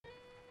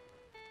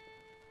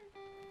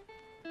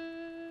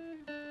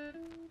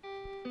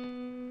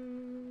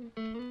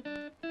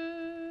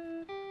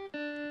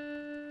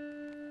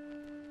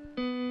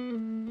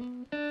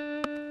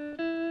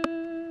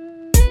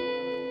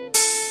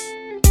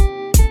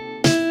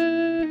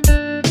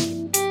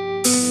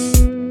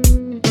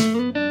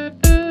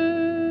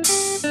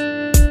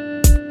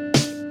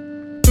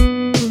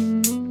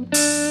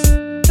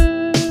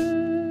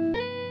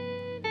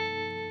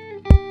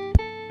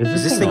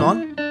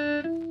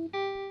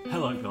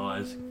Hello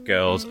guys,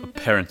 girls,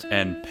 parents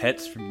and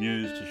pets, from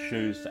news to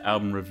shoes to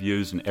album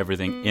reviews and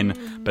everything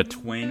in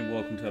between.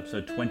 Welcome to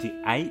episode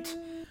 28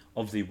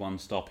 of the One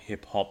Stop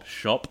Hip Hop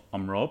Shop.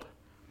 I'm Rob.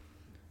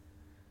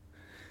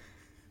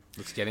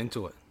 Let's get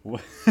into it.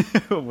 What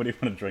do you want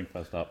to drink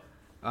first up?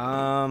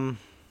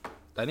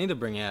 They need to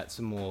bring out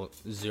some more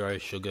zero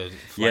sugar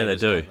flavors. Yeah, they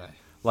do. Don't they?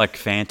 Like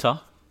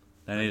Fanta.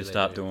 They need to they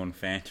start do. doing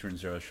Fanta and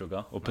zero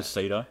sugar. Or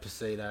Pasito.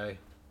 Pasito.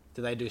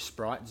 Do they do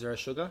Sprite zero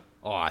sugar?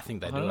 Oh, I think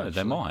they do. don't know,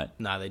 they actually. might.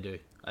 No, they do.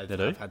 They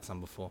do? I've had some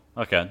before.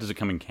 Okay, does it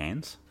come in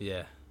cans?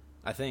 Yeah,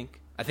 I think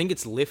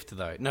it's Lift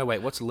though. No,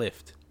 wait, what's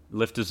Lift?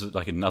 Lift is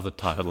like another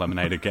type of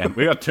lemonade again.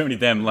 We got too many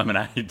damn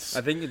lemonades.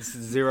 I think it's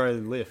Zero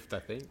Lift.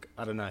 I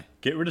don't know.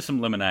 Get rid of some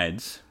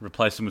lemonades,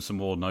 replace them with some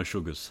more no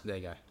sugars. There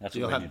you go. That's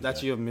what we need to That's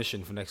do. your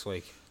mission for next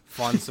week.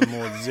 Find some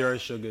more zero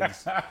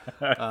sugars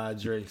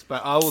drinks.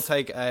 But I will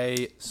take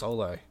a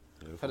solo.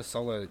 I've had a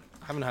solo.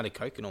 I haven't had a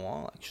Coke in a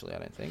while, actually, I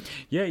don't think.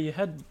 Yeah, you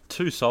had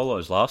 2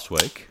 solos last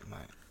week, Mate,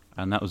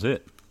 and that was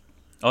it.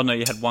 Oh, no,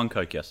 you had 1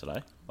 Coke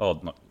yesterday. Oh,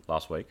 not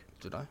last week.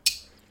 did I?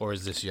 Or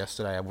is this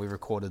yesterday? Have we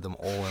recorded them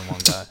all in one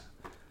go?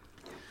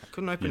 I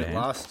couldn't open Your it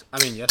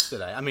hand?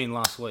 yesterday.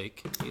 Last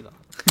week, either.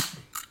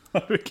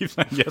 I keep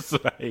saying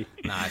yesterday.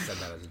 No, I said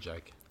that as a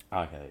joke.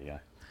 Okay, there you go.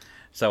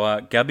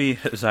 So, Gabby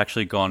has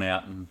actually gone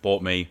out and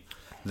bought me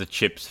the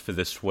chips for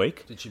this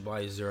week. Did you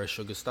buy your zero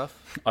sugar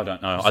stuff? I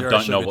don't know. Zero I don't know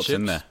sugar what's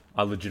in chips? there.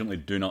 I legitimately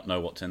do not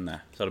know what's in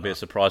there. So it'll be a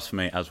surprise for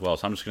me as well.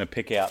 So I'm just going to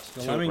pick out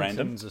The 2 at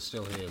random. Lamingtons are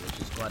still here, which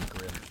is quite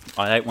grim.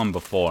 I ate one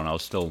before and I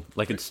was still...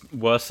 Like, it's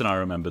worse than I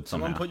remembered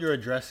somehow. Someone put your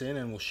address in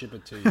and we'll ship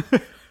it to you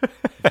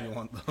if you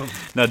want them.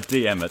 No,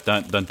 DM it.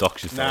 Don't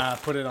dox yourself. Nah,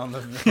 put it on the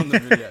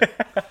video.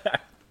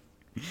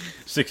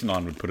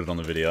 6ix9ine would put it on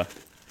the video.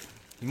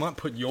 You might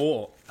put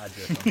your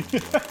address on the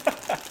video.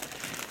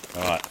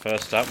 Alright,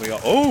 first up we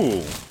got...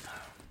 Oh!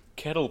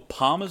 Kettle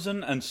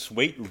parmesan and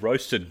sweet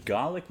roasted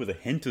garlic with a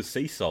hint of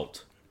sea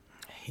salt.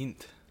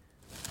 Hint.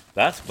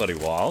 That's bloody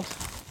wild.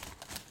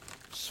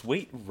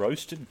 Sweet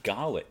roasted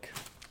garlic.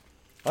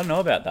 I don't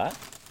know about that.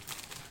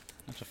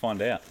 Have to find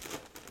out.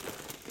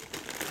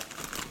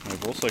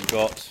 We've also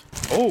got...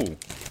 Oh!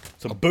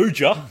 Some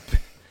booja.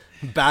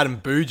 Bad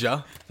and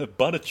booger. The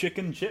butter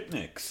chicken chip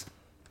mix.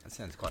 That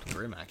sounds quite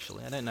grim,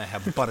 actually. I don't know how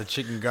butter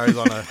chicken goes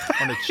on a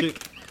chip.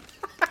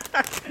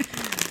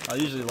 I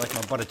usually like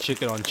my butter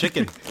chicken on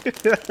chicken.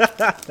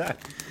 I'll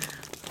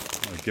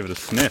give it a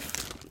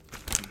sniff.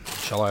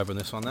 Shall I open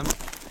this one then?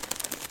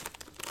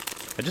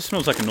 It just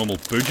smells like a normal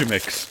booja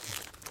mix.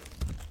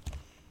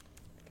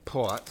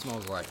 Poor, that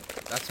smells like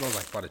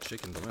butter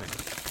chicken to me.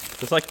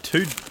 There's like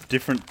 2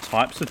 different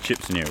types of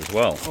chips in here as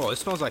well. Oh, it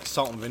smells like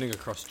salt and vinegar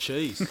crossed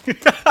cheese. Look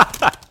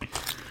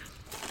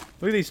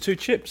at these 2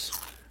 chips.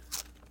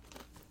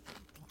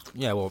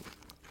 Yeah, well,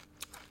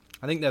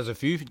 I think there's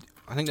 3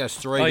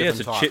 Oh yeah, different it's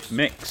a types. chip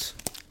mix.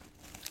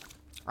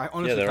 I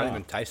honestly there can't are.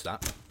 even taste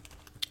that.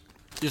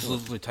 It just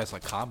literally tastes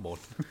like cardboard.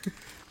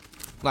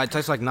 Like, it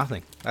tastes like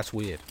nothing. That's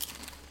weird.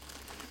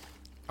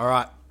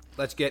 Alright,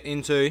 let's get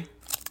into...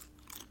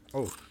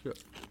 Oh, shit.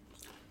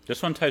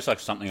 This one tastes like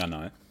something I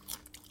know.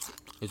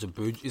 Is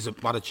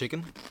it butter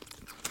chicken?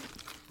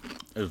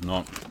 It's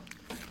not.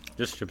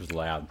 This chip is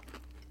loud.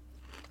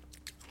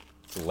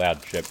 It's a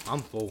loud chip.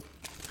 I'm full.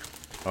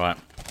 Alright.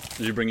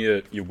 Did you bring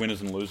your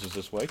winners and losers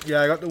this week?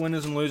 Yeah, I got the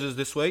winners and losers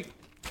this week.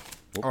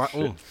 Whoops, Alright,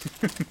 shit.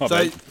 oh. My So,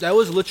 bad. there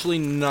was literally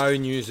no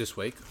news this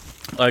week.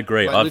 I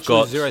agree. Like, I've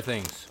literally got 0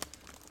 things.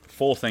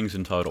 4 things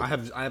in total. I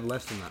have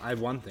less than that. I have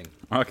 1 thing.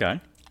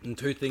 Okay. And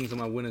 2 things are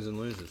my winners and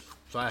losers.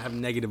 So I have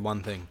negative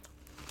 1 thing.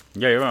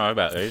 Yeah, you're right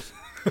about these.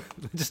 It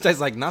just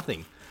tastes like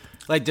nothing.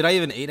 Like, did I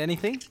even eat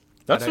anything?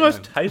 That's I the don't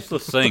most know.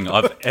 tasteless thing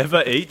I've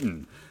ever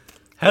eaten.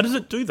 How does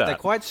it do They're that?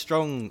 quite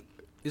strong.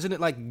 Isn't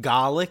it like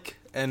garlic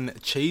and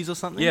cheese or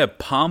something? Yeah,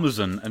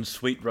 parmesan and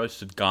sweet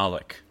roasted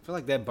garlic. I feel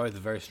like they're both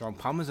very strong.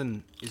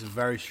 Parmesan is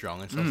very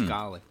strong, and so is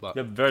garlic. But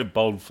They're very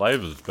bold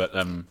flavors, but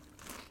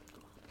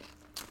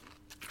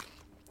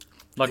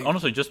like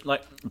honestly, just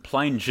like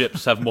plain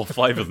chips have more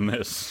flavor than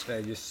this.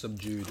 they're just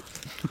subdued.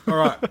 All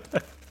right.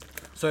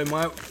 So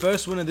my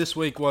first winner this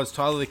week was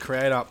Tyler the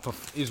Creator.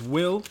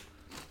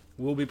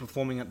 Will be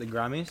performing at the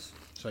Grammys.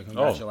 So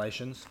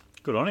congratulations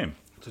Good on him.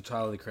 to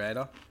Tyler the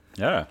Creator.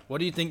 Yeah. What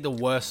do you think the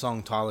worst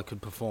song Tyler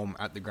could perform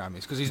at the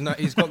Grammys? Because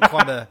he's got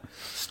quite a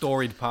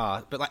storied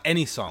past, but like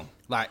any song,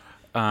 like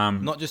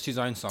not just his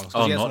own songs. 'Cause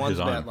Oh, he has not ones his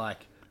about own.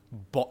 like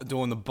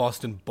doing the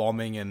Boston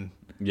bombing and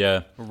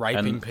Yeah.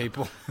 raping And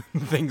people,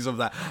 things of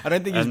that. I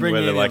don't think he's And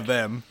bringing where any they're of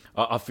them.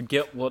 I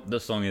forget what the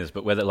song is,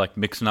 but where they're like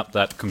mixing up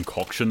that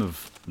concoction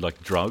of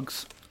like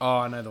drugs. Oh,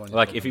 I know the one. You're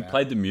Like talking if he about.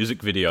 played the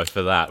music video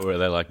for that, where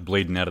they're like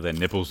bleeding out of their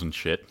nipples and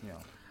shit, Yeah.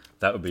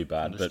 that would be It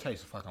bad. just But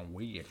tastes fucking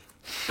weird.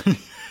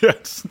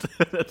 that's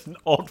an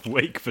odd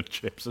week for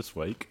chips this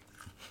week.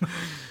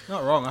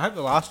 Not wrong. I hope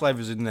the last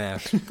flavor's in there.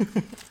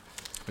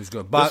 It's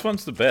good, but This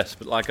one's the best,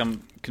 but like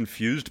I'm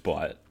confused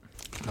by it.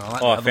 no, I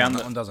like Oh, the I other found one. the-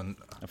 That one doesn't.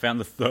 I found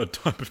the 3rd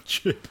type of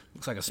chip.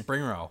 Looks like a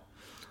spring roll.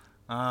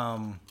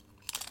 Oh,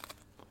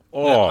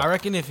 Yeah, I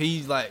reckon if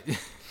he like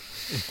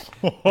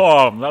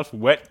Oh, that's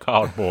wet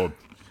cardboard.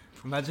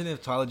 Imagine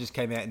if Tyler just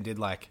came out and did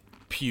like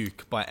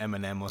Puke by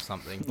Eminem or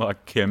something.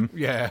 Like Kim.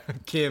 Yeah,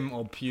 Kim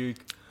or Puke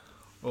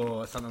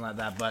or something like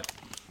that. But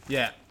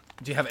yeah,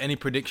 do you have any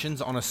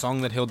predictions on a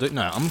song that he'll do?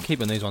 No, I'm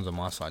keeping these ones on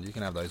my side. You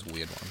can have those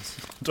weird ones.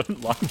 I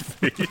don't like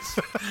these.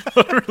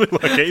 I don't really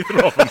like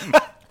either of them.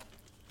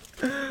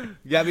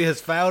 Gabby has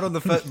failed on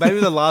the first. Maybe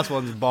the last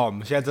one's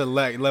bomb. She had to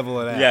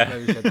level it out. Yeah.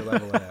 Maybe she had to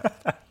level it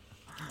out.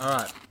 All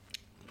right.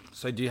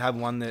 So do you have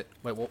one that...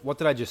 Wait, what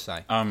did I just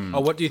say?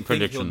 What do you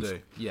think he'll predictions. do?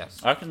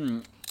 Yes. I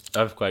reckon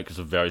Earthquake is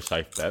a very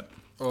safe bet.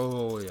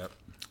 Oh, yeah.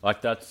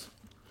 Like,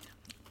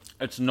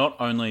 it's not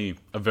only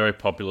a very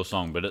popular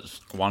song, but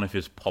it's one of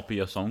his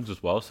poppier songs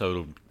as well, so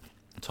it'll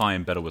tie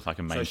in better with, like,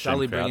 a So mainstream shall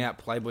we crowd. bring out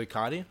Playboy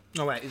Cardi?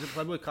 No, wait. Is it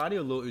Playboy Cardi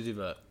or Lil Uzi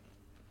Vert?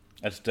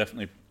 It's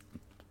definitely...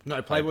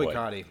 No, Playboy Playboy.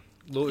 Cardi.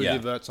 Lil Yeah.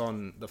 Uzi Vert's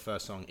on the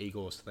first song,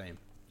 Igor's theme.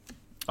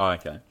 Oh,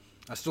 okay.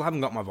 I still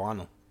haven't got my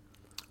vinyl.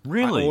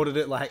 Really? I ordered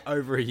it, like,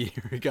 over a year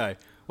ago.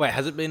 Wait,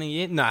 has it been a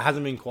year? No, it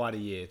hasn't been quite a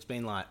year. It's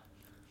been, like...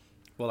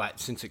 Well, like,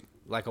 since it...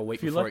 Like, a week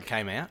If you before look- it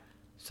came out.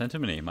 Sent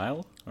him an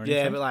email or Yeah,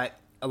 anything? but, like,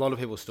 a lot of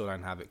people still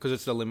don't have it because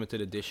it's the limited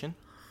edition.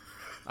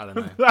 I don't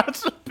know.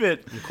 That's a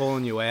bit... I'm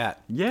calling you out.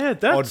 Yeah,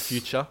 that's... Odd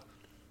future.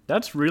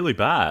 That's really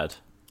bad.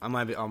 I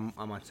might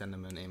send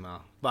them an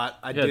email. But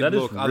I Yeah, did that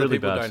is look. Other really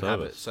people bad don't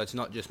have it, service. so it's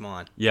not just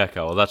mine. Yeah, okay,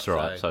 well, that's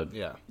alright. So,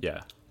 yeah.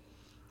 yeah.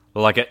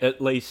 Well, like,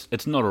 at least...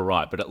 It's not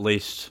alright, but at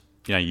least,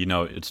 you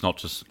know it's not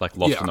just, like,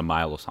 lost Yeah. in the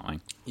mail or something.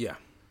 Yeah.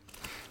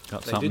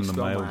 Got They something did in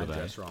the spell mail my today.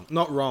 address wrong.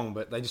 Not wrong,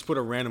 but they just put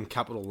a random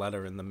capital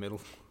letter in the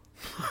middle.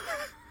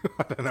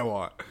 I don't know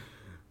why.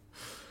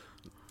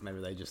 Maybe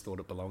they just thought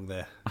it belonged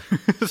there.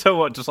 So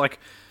what, just like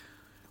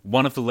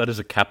one of the letters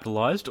are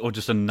capitalized, or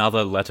just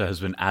another letter has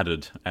been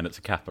added and it's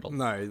a capital?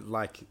 No,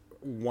 like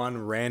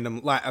one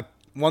random,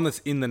 one that's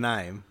in the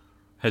name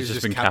Has is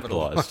just been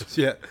capitalized.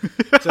 Yeah.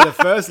 So the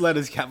first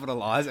letter's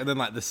capitalized, and then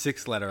like the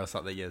sixth letter or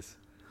something is,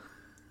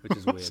 which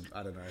is weird.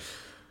 I don't know.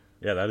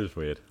 Yeah, that is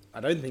weird.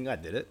 I don't think I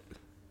did it.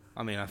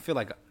 I mean, I feel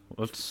like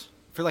What's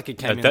it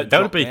came in. that and would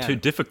dropped be down. too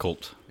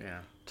difficult. Yeah.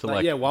 to, Like,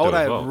 like, yeah. Why do would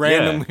as I well.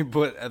 randomly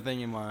put a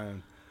thing in my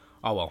own?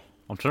 Oh well.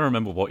 I'm trying to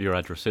remember what your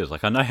address is.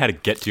 Like, I know how to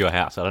get to your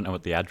house. I don't know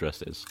what the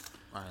address is.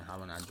 I don't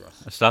have an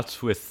address. It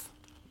starts with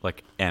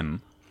like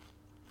M.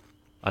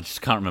 I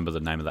just can't remember the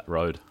name of that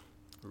road.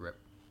 Rip.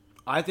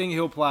 I think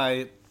he'll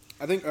play.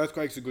 I think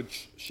Earthquake's a good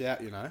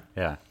shout. You know.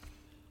 Yeah.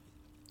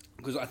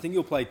 Because I think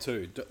he'll play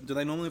two. Do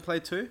they normally play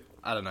two?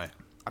 I don't know.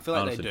 I feel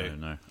like Honestly, they do.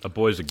 don't know. A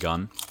Boy's a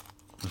Gun.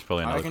 That's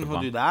probably I another reckon good he'll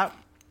one. do that.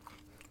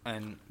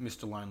 And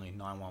Mr. Lonely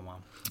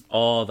 911.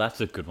 Oh,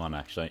 that's a good one,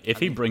 actually. If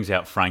he brings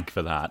out Frank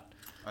for that.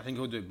 I think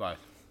he'll do both.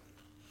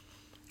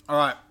 All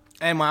right.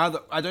 And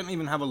I don't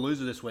even have a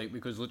loser this week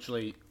because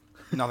literally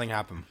nothing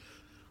happened.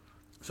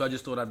 So I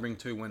just thought I'd bring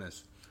two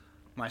winners.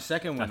 My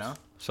second winner.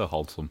 So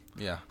wholesome.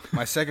 Yeah.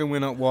 My second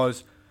winner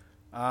was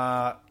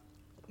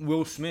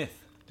Will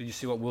Smith. Did you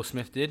see what Will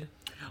Smith did?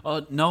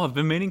 Oh, no, I've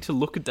been meaning to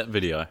look at that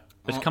video.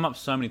 It's Oh, come up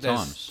so many There's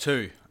times.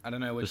 two. I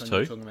don't know which There's one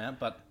you're two? talking about,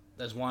 but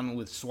there's one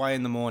with Sway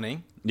in the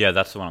morning, Yeah,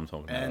 that's the one I'm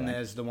talking about. and I think.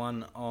 there's the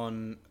one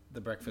on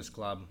the Breakfast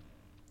Club,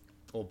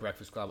 or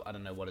Breakfast Club. I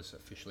don't know what it's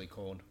officially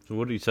called. So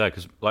what did he say?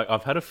 Because like,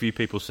 I've had a few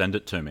people send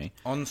it to me,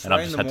 On and Sway I've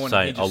in just the had to morning,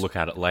 say, he I'll just- look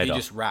at it later. He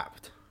just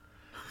rapped.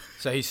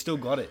 So he's still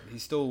got it.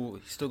 He's still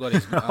got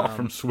his.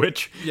 From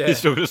Switch? yeah. He's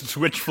still just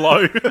Switch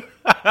flow.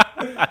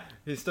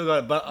 He's still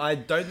got it, but I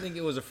don't think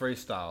it was a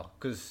freestyle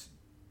because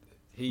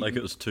he. Like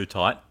it was too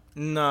tight.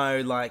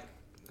 No, like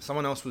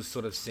someone else was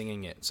sort of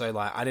singing it. So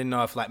like I didn't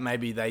know if like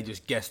maybe they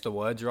just guessed the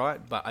words right,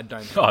 but I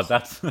don't. Oh,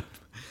 that's...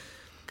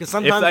 Because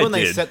sometimes they when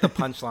they did. set the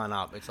punchline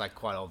up, it's like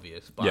quite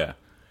obvious. But, yeah.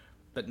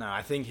 But no,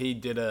 I think he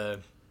did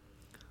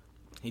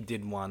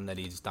one that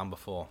he's done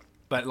before.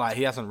 But like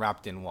he hasn't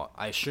rapped in what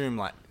I assume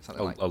like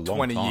something like A long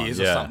 20 time, years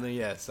or yeah. something.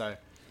 Yeah. So,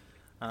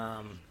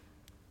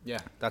 yeah,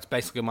 that's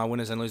basically my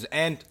winners and losers.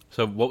 And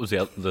So what was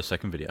the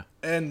second video?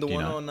 the Do you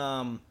one know?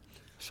 on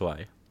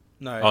Sway?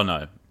 no Oh,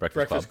 no.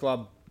 Breakfast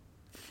Club.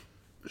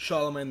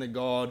 Charlemagne the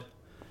God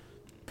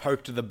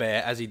poked the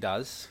bear as he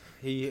does.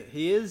 He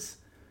is.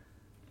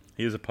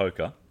 He is a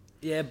poker.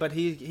 Yeah, but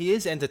he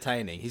is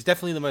entertaining. He's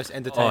definitely the most Oh,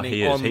 entertaining.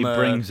 he is. On He the,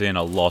 brings in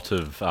a lot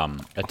of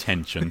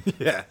attention,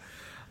 yeah.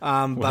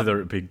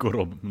 whether it be good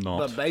or not.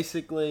 But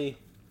basically,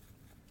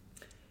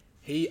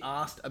 he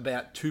asked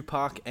about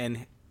Tupac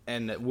and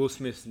Will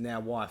Smith's now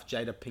wife,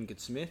 Jada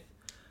Pinkett Smith.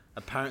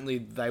 Apparently,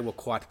 they were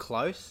quite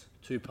close,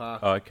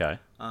 Tupac. Oh, okay.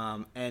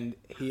 And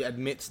he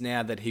admits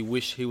now that he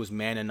wished he was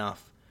man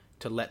enough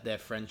to let their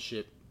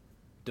friendship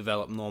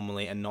develop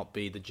normally and not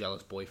be the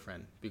jealous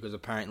boyfriend. Because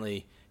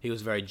apparently, he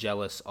was very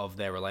jealous of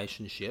their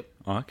relationship.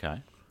 Oh,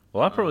 okay.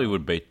 Well, I probably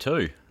would be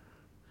too.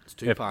 It's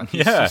Tupac.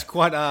 Yeah. He's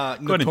quite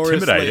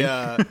notoriously,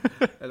 intimidating.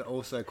 and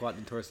also quite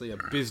notoriously a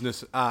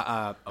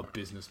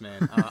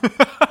businessman,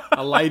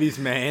 a ladies'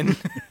 man,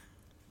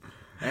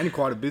 and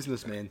quite a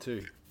businessman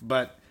too.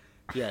 But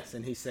yes,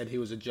 and he said he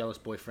was a jealous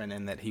boyfriend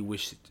and that he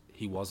wished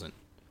he wasn't.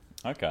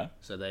 Okay.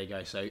 So there you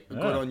go. So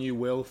good on you,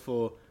 Will,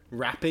 for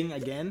rapping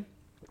again.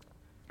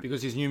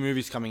 Because his new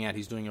movie's coming out,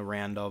 he's doing a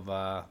round of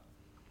Oh,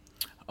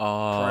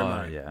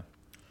 promo. yeah.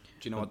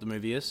 Do you know what the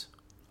movie is?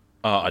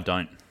 I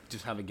don't.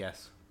 Just have a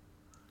guess.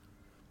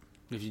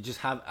 If you just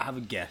have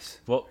a guess.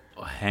 What?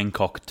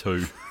 Hancock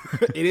 2.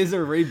 It is a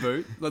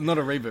reboot. Well, not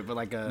a reboot, but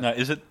like a... No,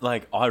 is it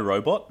like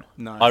iRobot?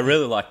 No. I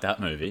really like that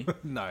movie.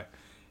 No.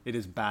 It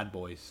is Bad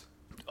Boys.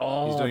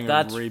 Oh, He's doing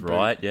that's a reboot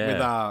right,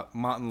 yeah. with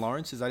Martin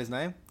Lawrence, is that his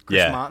name? Chris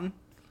Yeah. Martin?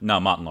 No,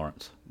 Martin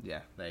Lawrence.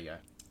 Yeah, there you go.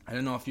 I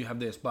don't know if you have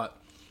this, but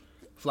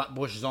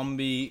Flatbush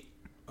Zombie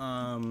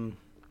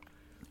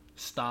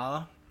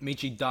star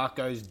Michi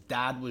Darko's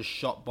dad was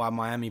shot by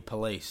Miami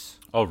police.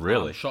 Oh,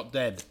 really? Shot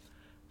dead.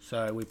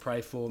 So we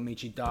pray for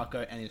Michi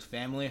Darko and his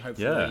family.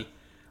 Hopefully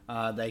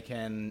they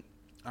can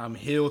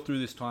heal through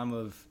this time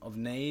of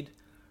need.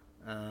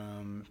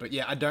 But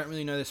yeah, I don't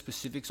really know the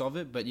specifics of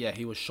it. But yeah,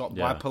 he was shot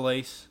by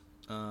police.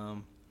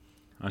 Okay,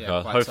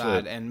 Yeah, quite hopefully.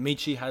 sad. And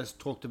Michi has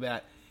talked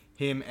about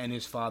him and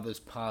his father's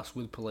past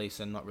with police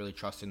and not really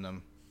trusting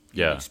them.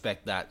 You Yeah.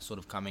 expect that sort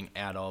of coming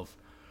out of...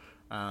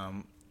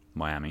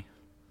 Miami.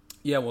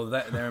 yeah, well,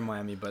 they're in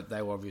Miami, but they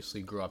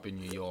obviously grew up in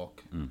New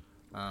York.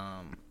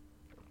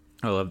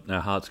 Well,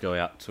 our hearts go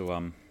out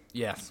to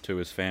Yes. to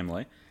his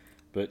family.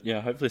 But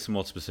yeah, hopefully some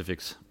more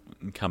specifics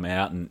come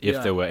out, and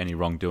if there were any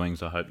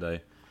wrongdoings, I hope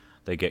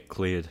they get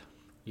cleared.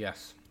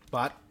 Yes.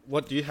 But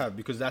what do you have?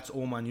 Because that's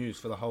all my news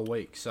for the whole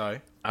week. So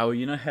Oh,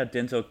 you know how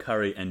Denzel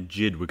Curry and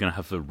Jid were going to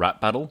have the rap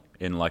battle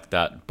in like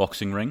that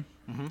boxing ring?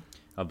 Mm-hmm.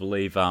 I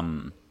believe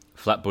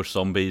Flatbush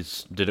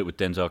Zombies did it with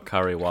Denzel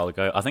Curry a while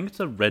ago. I think it's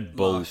a Red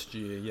Bull last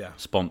year, yeah.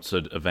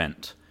 sponsored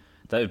event.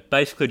 They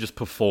basically just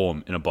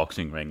perform in a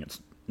boxing ring. It's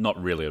not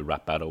really a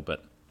rap battle,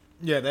 but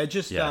Yeah, they're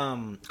just Yeah.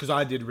 because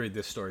I did read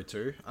this story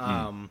too.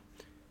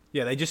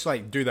 Yeah, they just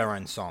like do their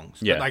own songs.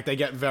 Yeah. But, like they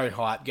get very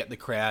hyped, get the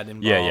crowd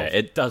involved. yeah,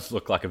 it does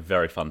look like a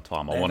very fun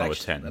time. I They've want to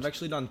actually- attend. They've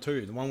actually done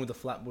two. The one with the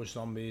Flatbush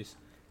Zombies,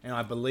 and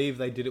I believe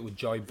they did it with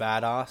Joey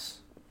Badass.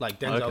 Like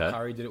Denzel Okay.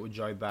 Curry did it with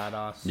Joey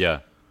Badass. Yeah.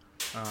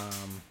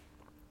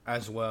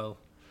 As well.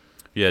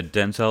 Yeah,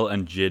 Denzel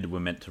and Jid were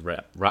meant to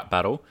rap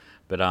battle,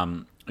 but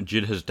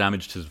Jid has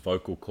damaged his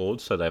vocal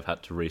cords, so they've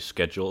had to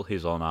reschedule.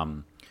 He's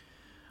on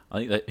I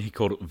think that he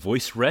called it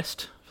voice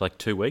rest for like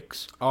 2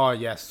 weeks Oh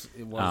yes,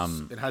 it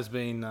was. It has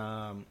been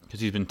because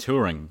he's been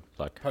touring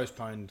like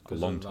postponed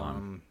because long of,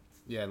 time.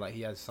 yeah, like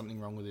he has something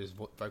wrong with his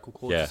vocal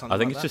cords. yeah. or something I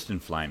think like it's that. just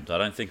inflamed. I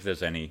don't think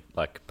there's any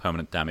like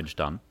permanent damage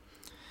done.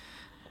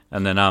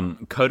 And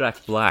then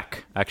Kodak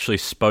Black actually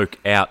spoke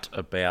out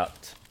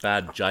about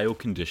bad jail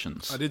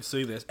conditions. I did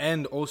see this,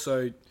 and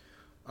also,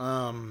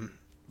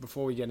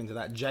 before we get into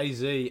that,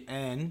 Jay-Z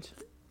and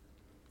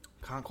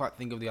can't quite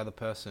think of the other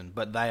person,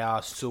 but they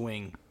are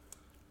suing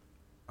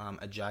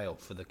a jail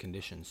for the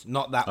conditions.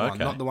 Not that one,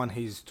 Okay. not the one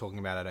he's talking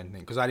about. I don't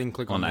think because I didn't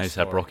click On on this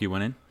ASAP story. Rocky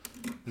went in.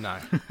 No,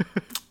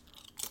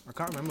 I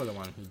can't remember the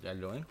one they're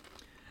doing.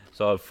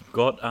 So I've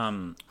got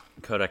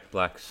Kodak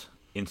Black's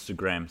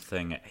Instagram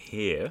thing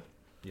here,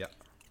 Yeah,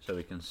 so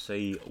we can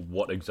see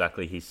what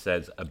exactly he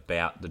says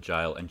about the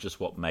jail and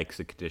just what makes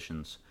the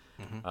conditions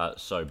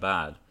so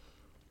bad.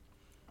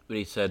 But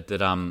he said that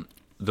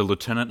the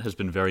lieutenant has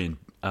been very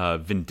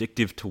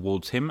vindictive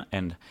towards him,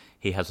 and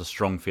he has a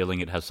strong feeling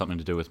it has something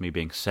to do with me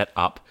being set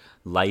up,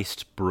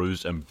 laced,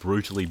 bruised, and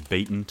brutally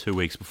beaten 2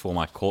 weeks before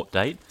my court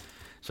date.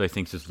 So he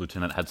thinks his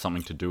lieutenant had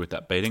something to do with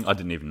that beating. I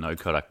didn't even know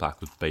Kodak Black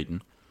was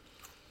beaten.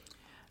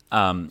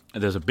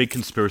 There's a big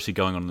conspiracy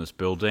going on in this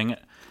building.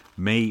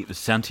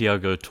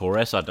 Santiago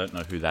Torres, I don't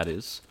know who that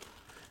is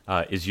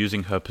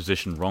using her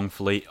position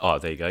wrongfully. Oh,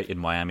 there you go, in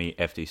Miami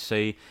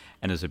FTC,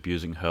 and is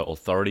abusing her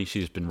authority.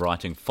 She's been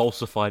writing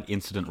falsified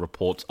incident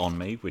reports on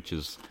me, which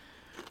is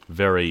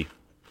very,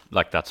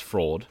 that's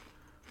fraud.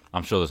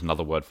 I'm sure there's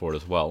another word for it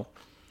as well.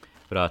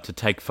 But to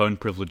take phone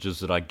privileges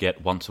that I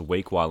get once a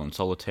week while in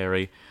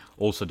solitary,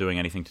 also doing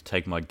anything to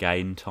take my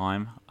game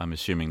time. I'm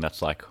assuming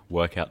that's like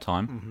workout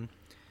time.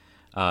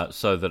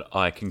 So that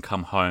I can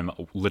come home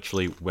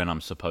literally when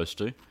I'm supposed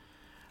to.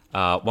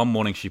 One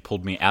morning she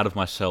pulled me out of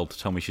my cell to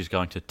tell me she's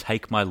going to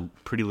take my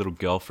pretty little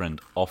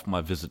girlfriend off my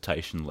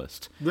visitation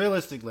list.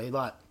 realistically,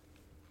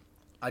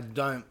 I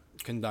don't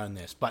condone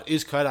this, but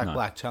is Kodak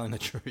Black telling the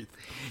truth?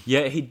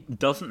 Yeah, he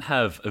doesn't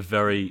have a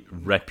very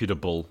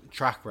reputable...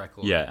 Track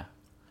record. Yeah.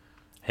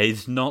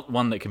 He's not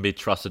one that can be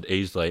trusted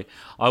easily.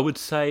 I would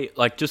say,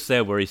 just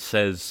there where he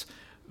says,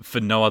 for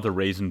no other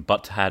reason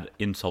but to add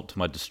insult to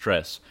my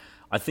distress,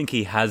 I think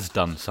he has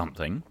done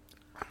something.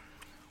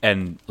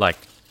 And,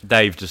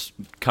 they've just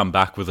come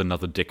back with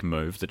another dick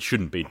move that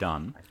shouldn't be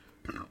done.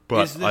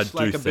 But is this I do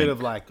like a think, bit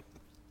of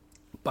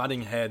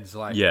butting heads?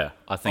 yeah,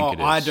 I think it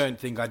is. I don't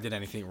think I did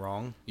anything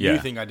wrong. Yeah. You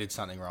think I did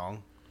something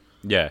wrong.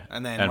 Yeah,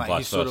 And then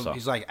vice versa.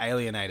 he's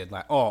alienated.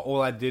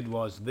 All I did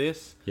was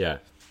this. Yeah,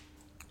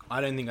 I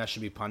don't think I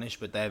should be punished,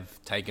 but they've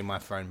taken my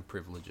phone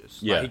privileges.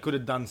 Yeah. He could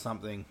have done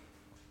something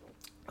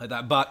like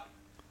that. But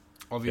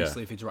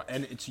obviously, if it's right,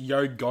 and it's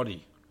Yo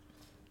Gotti,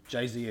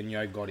 Jay-Z and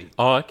Yo Gotti,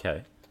 Oh,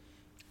 okay.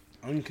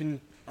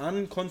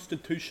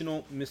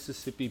 unconstitutional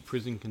Mississippi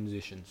prison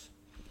conditions.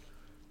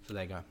 So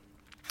there you go.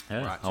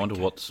 Yeah, Right, I wonder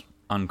okay. what's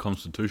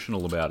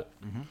unconstitutional about it.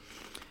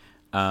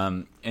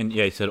 And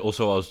yeah, he said,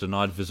 also I was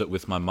denied visit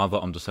with my mother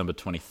on December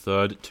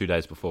 23rd, 2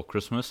 days before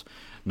Christmas.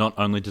 Not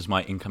only does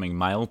my incoming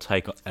mail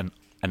take an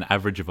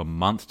average of a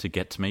month to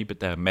get to me, but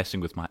they're messing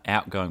with my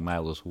outgoing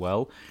mail as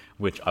well,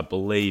 which I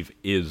believe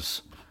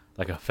is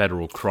like a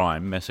federal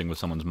crime, messing with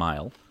someone's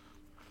mail.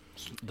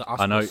 The Uspis.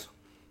 I know.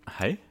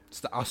 Hey? It's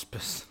the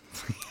Uspis.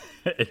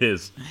 It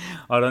is.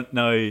 I don't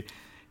know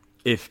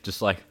if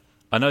just like...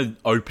 I know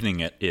opening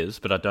it is,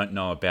 but I don't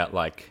know about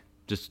like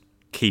just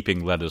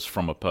keeping letters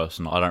from a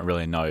person. I don't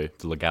really know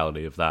the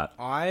legality of that.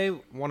 I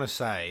want to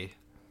say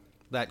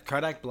that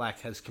Kodak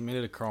Black has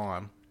committed a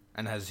crime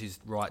and has his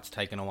rights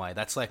taken away.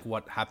 That's like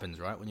what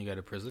happens, right, when you go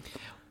to prison?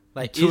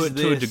 Like To a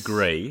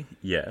degree,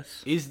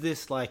 yes. Is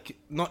this like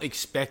not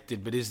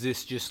expected, but is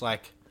this just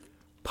like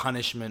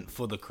punishment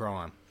for the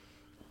crime?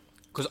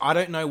 Because I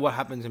don't know what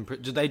happens in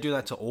prison. Do they do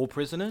that to all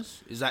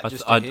prisoners? Is that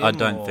just to him, I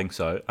don't or? think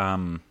so.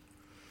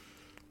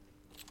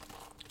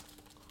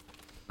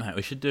 Mate,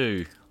 we should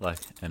do like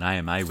an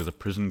AMA with a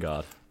prison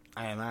guard.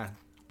 AMA.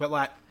 But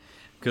like...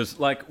 Because,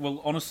 like,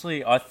 well,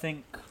 honestly, I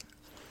think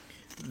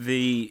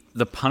the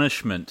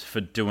punishment for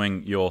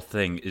doing your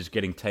thing is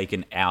getting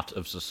taken out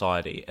of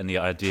society, and the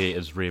idea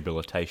is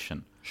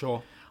rehabilitation.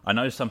 Sure. I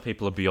know some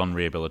people are beyond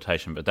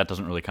rehabilitation, but that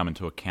doesn't really come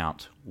into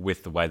account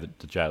with the way that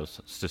the jail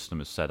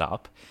system is set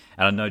up.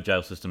 And I know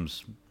jail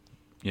systems,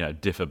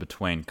 differ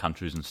between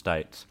countries and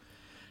states.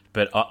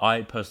 But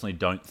I personally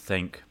don't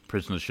think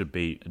prisoners should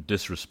be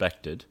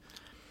disrespected.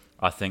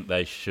 I think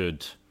they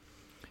should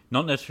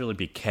not necessarily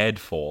be cared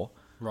for,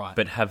 right,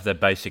 but have their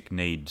basic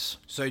needs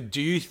So do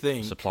you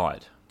think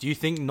supplied. Do you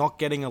think not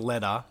getting a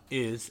letter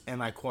is,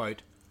 and I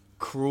quote,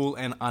 cruel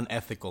and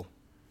unethical?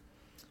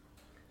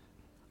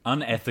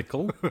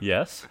 Unethical,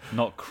 yes,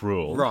 not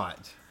cruel.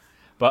 Right.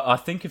 But I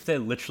think if they're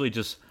literally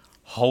just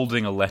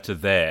holding a letter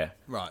there,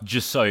 Right,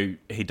 just so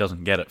he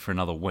doesn't get it for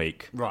another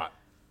week, right.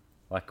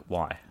 like,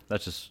 why?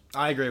 That's just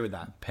I agree with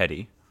that.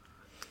 petty.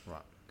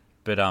 Right.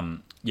 But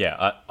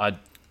yeah, I don't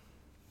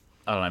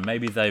know.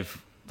 Maybe they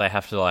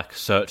have to like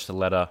search the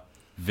letter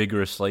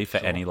vigorously for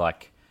Sure. any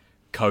like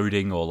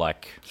coding or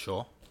like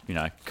Sure.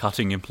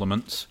 cutting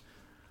implements.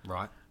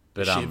 Right.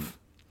 But Shiv.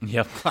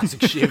 yep,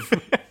 Classic shiv.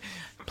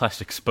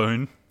 plastic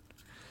spoon.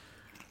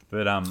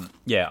 But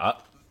yeah,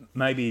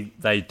 maybe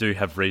they do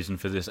have reason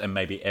for this, and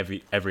maybe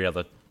every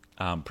other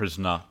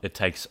prisoner, it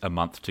takes a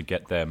month to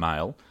get their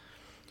mail.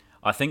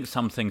 I think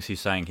some things he's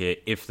saying here,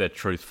 if they're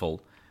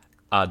truthful,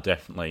 are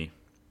definitely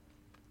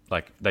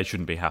like they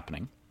shouldn't be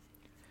happening.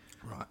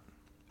 Right.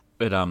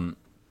 But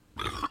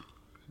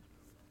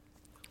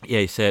yeah,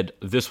 he said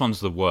this one's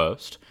the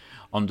worst.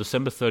 On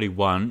December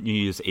 31, New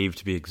Year's Eve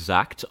to be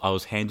exact, I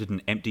was handed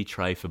an empty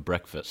tray for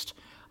breakfast.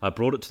 I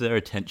brought it to their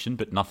attention,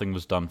 but nothing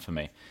was done for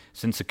me.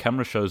 Since the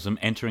camera shows them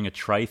entering a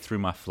tray through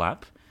my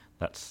flap,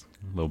 that's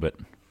a little bit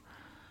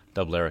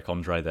double Eric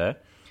Andre there.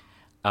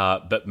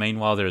 But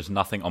meanwhile, there is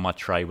nothing on my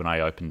tray when I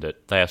opened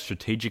it. They are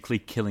strategically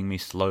killing me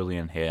slowly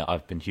in here.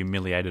 I've been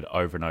humiliated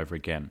over and over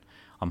again.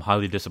 I'm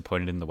highly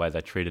disappointed in the way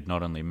they treated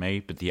not only me,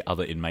 but the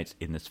other inmates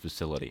in this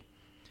facility.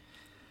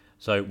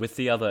 So with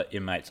the other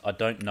inmates, I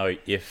don't know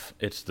if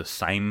it's the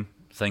same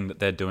thing that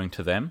they're doing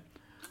to them,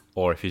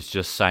 or if he's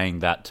just saying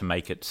that to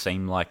make it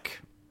seem like,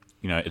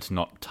 it's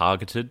not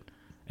targeted.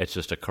 It's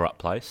just a corrupt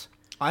place.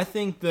 I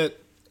think that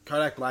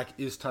Kodak Black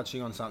is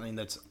touching on something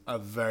that's a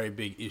very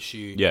big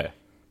issue. Yeah.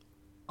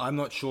 I'm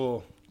not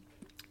sure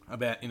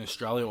about in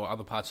Australia or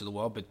other parts of the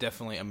world, but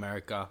definitely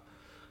America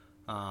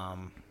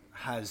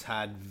has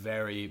had a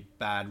very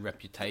bad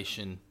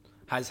reputation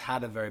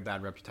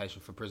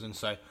for prison.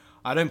 So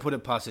I don't put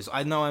it past this.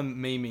 I know I'm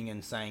memeing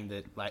and saying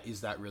that, like,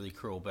 is that really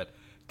cruel? But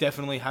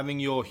definitely having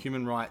your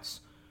human rights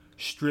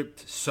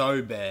stripped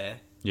so bare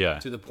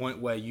to the point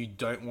where you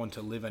don't want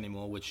to live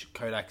anymore, which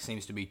Kodak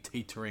seems to be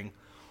teetering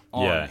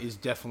on, is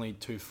definitely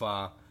too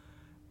far.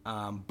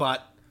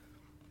 But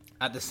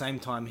at the same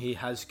time, he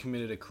has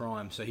committed a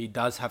crime, so he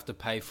does have to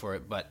pay for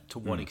it. But to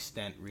what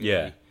extent,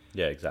 really?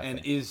 Yeah, exactly.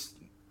 And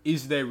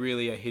is there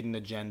really a hidden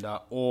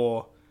agenda,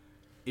 or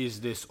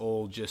is this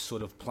all just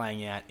sort of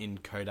playing out in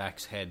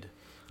Kodak's head?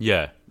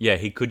 Yeah,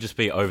 he could just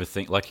be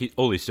overthinking. Like,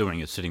 all he's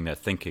doing is sitting there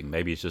thinking.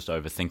 Maybe he's just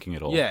overthinking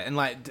it all. Yeah, and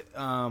like...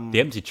 the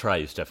empty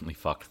tray is definitely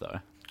fucked, though.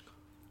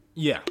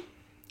 Yeah.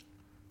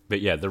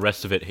 But yeah, the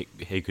rest of it,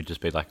 he could just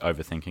be, like,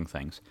 overthinking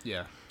things.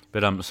 Yeah.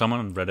 But someone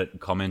on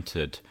Reddit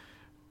commented,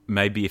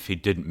 maybe if he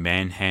didn't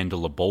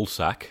manhandle a ball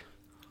sack...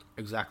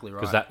 Exactly right.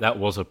 Because that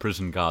was a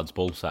prison guard's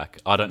ball sack.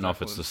 I don't know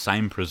if it's the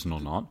same prison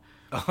or not.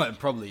 Oh, it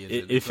probably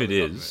is. If it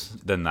is,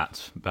 then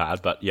that's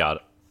bad. But yeah,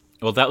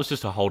 well, that was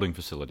just a holding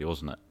facility,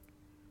 wasn't it?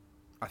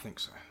 I think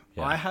so.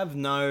 Yeah. I have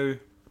no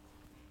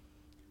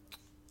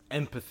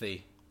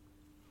empathy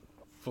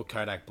for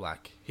Kodak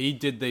Black. He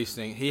did these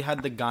things. He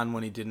had the gun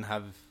when he didn't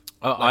have...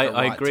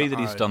 I agree that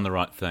he's done the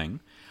right thing.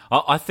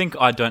 I think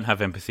I don't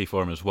have empathy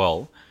for him as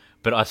well,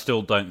 but I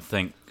still don't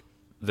think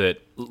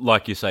that,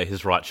 like you say,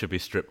 his rights should be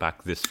stripped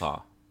back this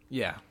far.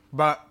 Yeah,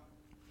 but,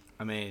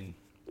 I mean,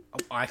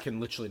 I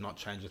can literally not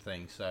change a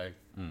thing, so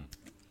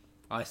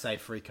I say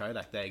free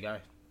Kodak, there you go.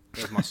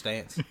 There's my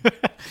stance.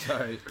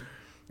 So,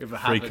 If it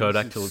Free happens,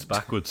 Kodak till it's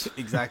backwards.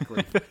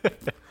 Exactly.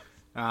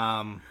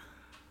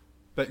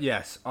 But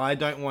yes, I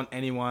don't want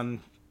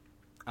anyone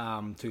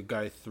to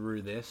go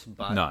through this,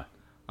 but No.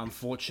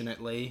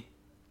 unfortunately,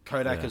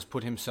 Kodak Yeah. has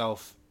put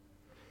himself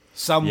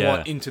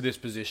somewhat Yeah. into this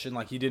position.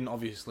 Like, he didn't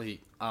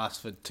obviously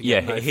ask for to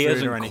Yeah, get no he food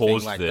hasn't or anything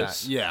caused like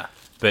this. that. Yeah,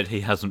 But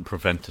he hasn't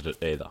prevented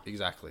it either.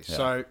 exactly. Yeah.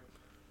 So,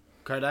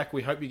 Kodak,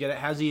 we hope you get it.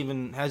 Has he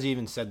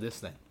even said this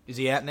then? Is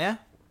he out now?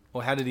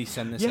 Or how did he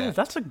send this Yeah, out?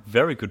 that's a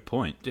very good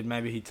point. Did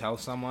maybe he tell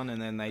someone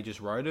and then they just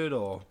wrote it,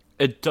 or...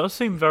 It does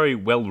seem very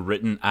well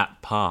written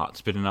at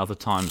parts, but in other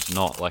times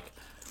not. Like,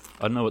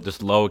 I don't know what this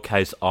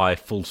lowercase I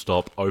full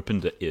stop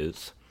opened it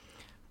is,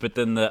 but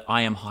then the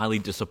I am highly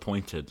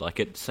disappointed. Like,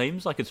 it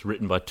seems like it's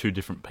written by two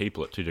different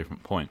people at two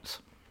different points.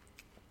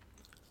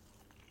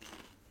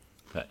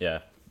 But yeah,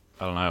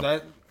 I don't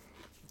know.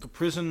 The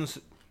prisons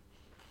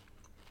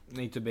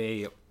need to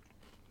be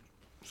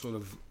sort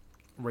of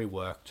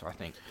reworked, I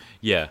think.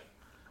 Yeah.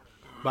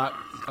 But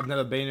I've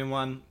never been in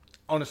one.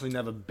 Honestly,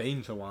 never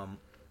been to one.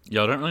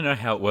 Yeah, I don't really know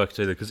how it works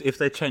either, because if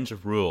they change a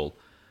rule,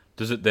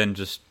 does it then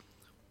just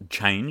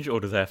change, or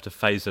do they have to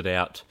phase it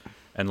out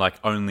and, like,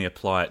 only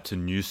apply it to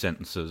new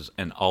sentences,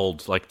 and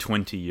old, like,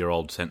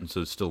 20-year-old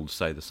sentences still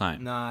stay the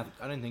same? Nah,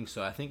 I don't think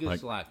so. I think it's,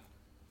 Like- like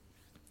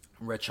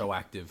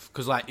retroactive.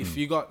 Because, like, if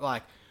you got,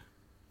 like...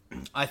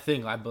 I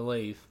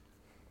believe,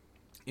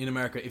 in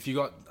America, if you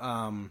got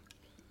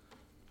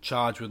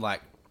charged with,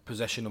 like,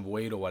 possession of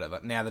weed or whatever,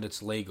 now that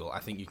it's legal, I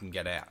think you can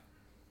get out.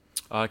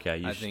 Okay,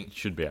 you I think-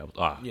 should be able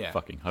to. Yeah.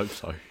 Fucking hope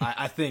so.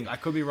 I think. I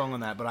could be wrong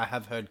on that, but I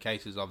have heard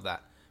cases of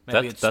that. Maybe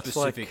That's- it's that's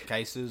specific like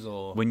cases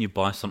or... When you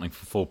buy something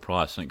for full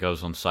price and it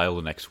goes on sale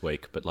the next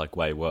week, but, like,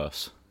 way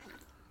worse.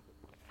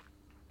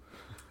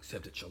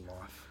 Except it's your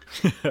life.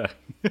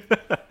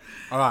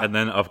 All right. And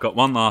then I've got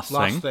one last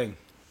Last thing. thing.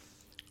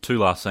 Two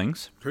last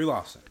things. Two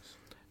last things.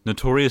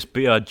 Notorious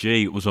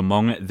B.I.G. was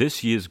among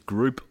this year's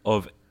group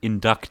of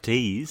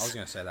inductees I was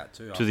going to say that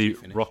too. to after the you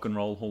finish. Rock and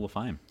Roll Hall of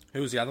Fame.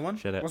 Who was the other one?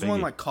 Shout out Wasn't one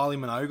Biggie. like Kylie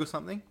Minogue or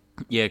something?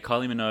 Yeah,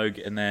 Kylie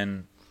Minogue, and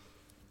then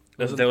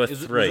Was there were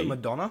was three. it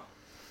Madonna?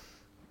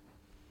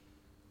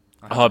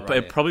 I Oh, have it right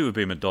it here. probably would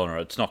be Madonna.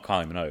 It's not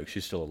Kylie Minogue.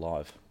 She's still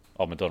alive.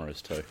 Oh, Madonna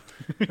is too.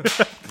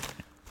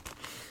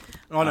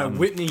 Oh no,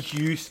 Whitney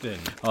Houston.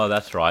 Oh,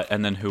 that's right.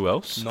 And then who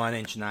else? 9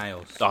 Inch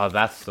Nails. Oh,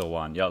 that's the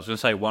one. Yeah, I was going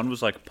to say one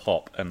was like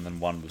pop, and then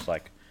one was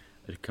like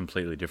a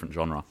completely different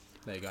genre.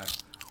 There you go.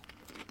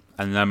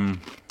 And then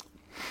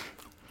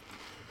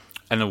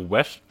an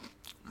arrest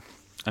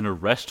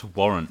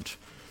warrant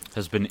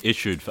has been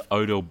issued for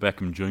Odell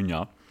Beckham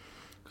Jr.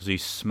 because he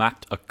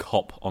smacked a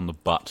cop on the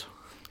butt.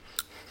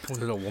 Was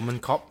it a woman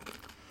cop?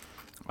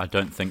 I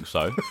don't think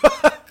so.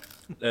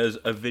 There's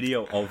a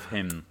video of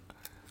him,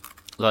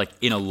 like,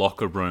 in a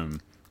locker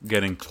room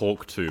getting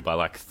talked to by,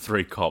 like,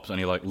 3 cops, and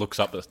he, like, looks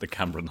up at the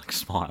camera and, like,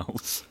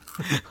 smiles.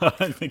 I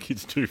don't think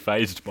he's too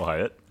fazed by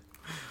it.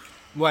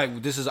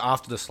 Wait, this is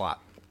after the slap.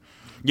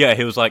 Yeah,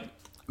 he was, like,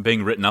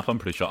 being written up, I'm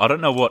pretty sure. I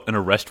don't know what an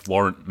arrest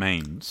warrant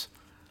means.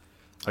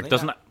 Like, think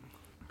doesn't that...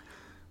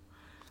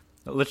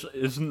 Literally,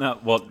 isn't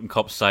that what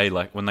cops say,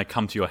 like, when they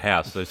come to your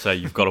house, they say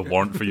you've got a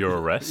warrant for your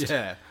arrest?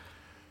 Yeah.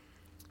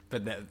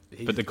 But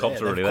But the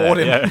cops are already caught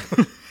there. him.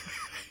 Yeah.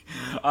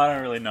 I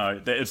don't really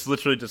know. It's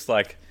literally just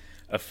like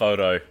a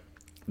photo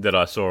that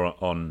I saw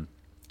on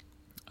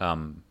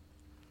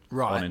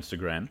Right.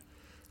 Instagram.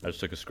 I just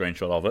took a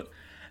screenshot of it,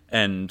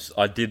 and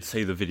I did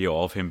see the video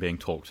of him being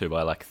talked to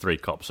by like 3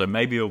 cops. So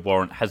maybe a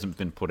warrant hasn't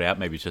been put out.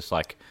 Maybe it's just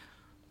like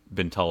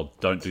been told,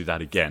 "Don't do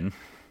that again."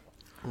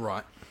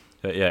 Right.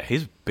 But yeah,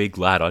 he's a big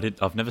lad.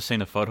 I've never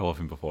seen a photo of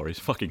him before. He's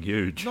fucking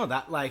huge. Not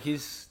that, like,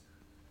 he's,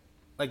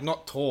 like,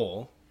 not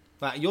tall.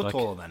 Like, you're Like-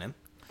 taller than him.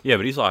 Yeah,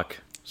 but he's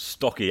like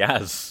stocky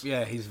as.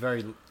 Yeah, he's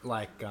very,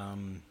 like,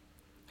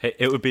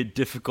 It would be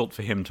difficult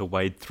for him to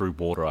wade through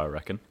water, I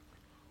reckon.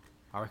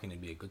 I reckon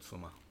he'd be a good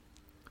swimmer.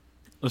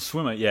 A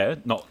swimmer, yeah,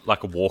 not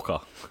like a walker.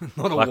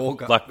 Not a like,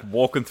 walker. Like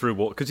walking through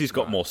water, because he's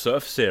got more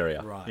surface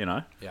area, Right. you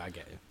know? Yeah, I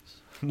get you.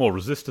 More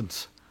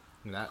resistance.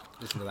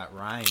 Listen to that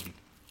rain.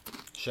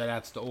 Shout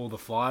outs to all the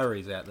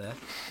fireys out there.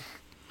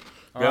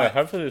 All Yeah, right.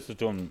 hopefully this is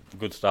doing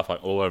good stuff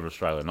like all over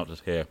Australia, not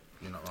just here.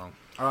 You're not wrong.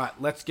 All right,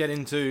 let's get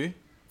into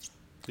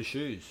the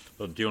shoes.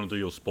 So do you want to do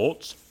your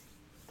sports?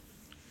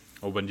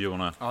 Or when do you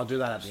want to I'll do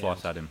that at the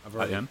slice end. that in? I've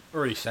At the end?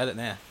 already said it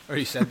now.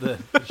 Already said the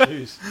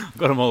shoes.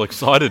 Got them all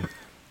excited.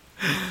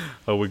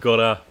 Oh, we got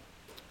to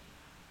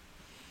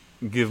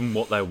give them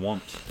what they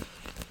want.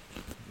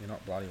 You're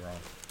not bloody wrong.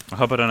 I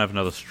hope I don't have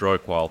another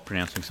stroke while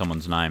pronouncing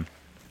someone's name.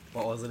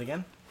 What was it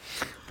again?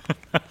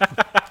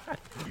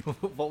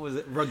 What was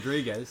it?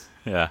 Rodriguez.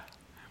 Yeah.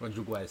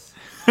 Rodriguez.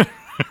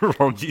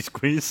 Roger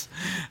Squeeze.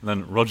 And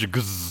then Roger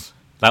Guzz.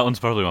 That one's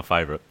probably my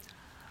favourite.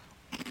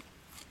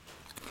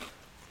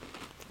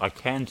 I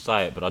can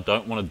say it, but I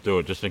don't want to do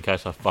it just in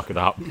case I fuck it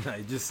up. No,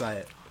 you just say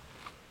it.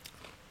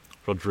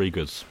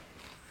 Rodriguez.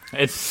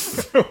 It's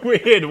so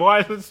weird. Why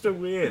is it so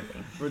weird?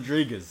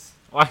 Rodriguez.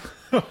 I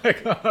can't Why say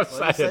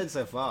did you say it. it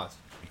so fast?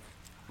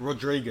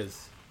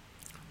 Rodriguez.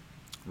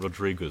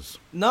 Rodriguez.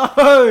 No!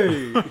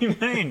 What do you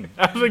mean?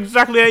 That's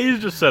exactly how you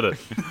just said it.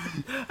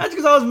 That's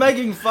because I was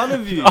making fun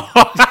of you.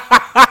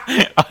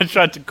 I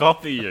tried to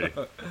copy you.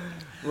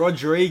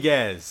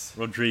 Rodriguez.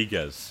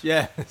 Rodriguez.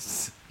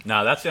 Yes.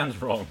 No, that sounds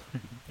wrong.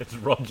 It's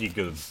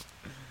Rodriguez.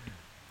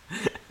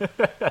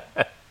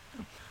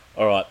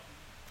 Alright.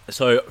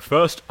 So,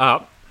 first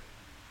up,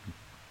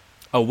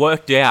 I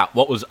worked out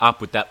what was up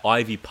with that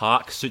Ivy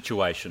Park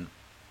situation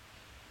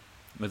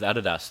with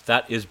Adidas.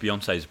 That is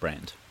Beyonce's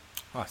brand.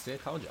 Oh, see, I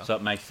told you. So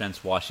it makes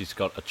sense why she's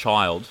got a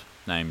child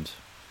named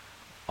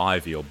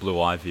Ivy or Blue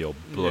Ivy or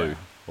Blue Yeah.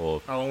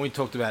 or... Oh, when we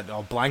talked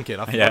about blanket,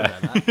 I forgot Yeah.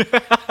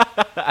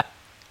 about that.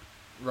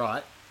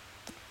 Right.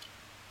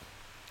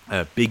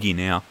 Biggie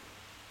now.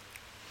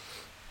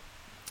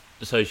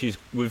 So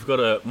we've got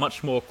a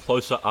much more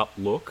closer up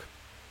look.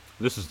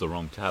 This is the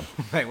wrong tab.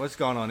 Mate, what's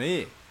going on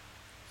here?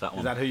 That one.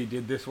 Is that who you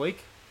did this week?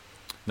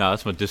 No,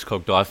 that's my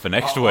Discog dive for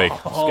next Oh, week.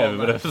 Just gave a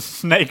bit of a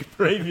sneak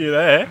preview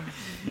there.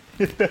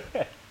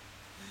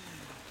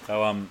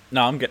 So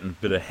no, I'm getting a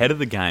bit ahead of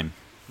the game.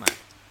 Mate,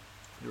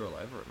 you're all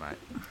over it,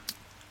 mate.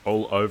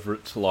 All over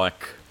it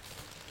like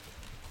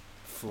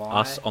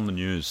Fly. us on the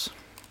news.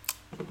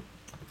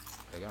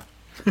 There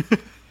you go.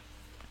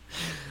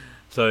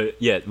 So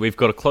yeah, we've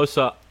got a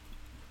closer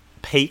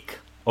peek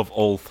of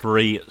all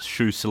three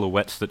shoe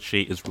silhouettes that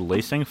she is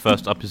releasing.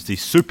 First up is the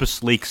Super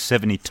Sleek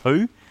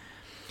 72.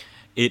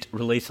 It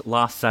released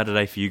last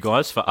Saturday for you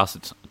guys. For us,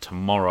 it's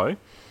tomorrow.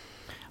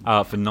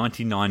 For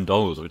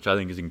 $99, which I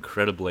think is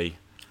incredibly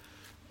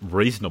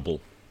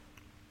reasonable.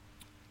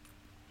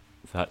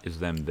 That is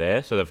them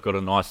there. So they've got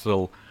a nice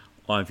little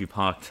Ivy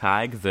Park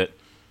tag that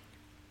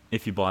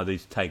if you buy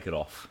these, take it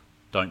off.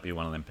 Don't be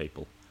one of them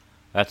people.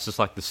 That's just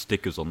like the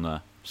stickers on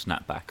the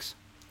snapbacks.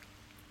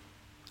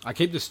 I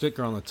keep the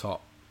sticker on the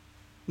top.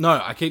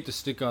 No, I keep the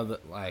sticker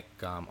that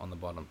on the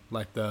bottom.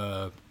 Like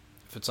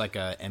if it's like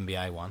a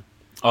NBA one.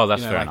 Oh,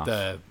 that's fair fair like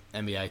enough. the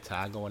NBA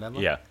tag or whatever.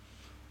 Yeah.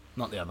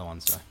 Not the other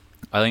ones, though.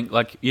 I think,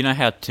 like, you know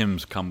how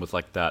Tim's come with,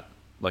 like, that,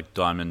 like,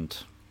 diamond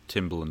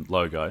Timberland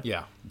logo?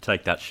 Yeah.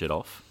 Take that shit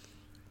off.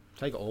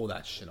 Take all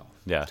that shit off.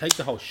 Yeah. Take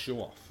the whole shoe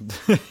off.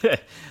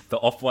 The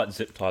off-white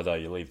zip tie, though,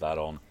 you leave that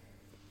on.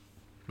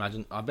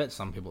 Imagine, I bet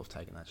some people have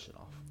taken that shit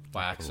off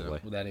by accident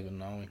Probably. without even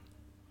knowing.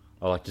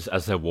 Or, like, just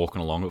as they're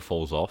walking along, it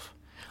falls off.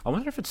 I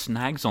wonder if it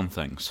snags on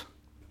things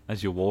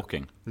as you're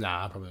walking.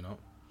 Nah, probably not.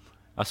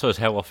 I suppose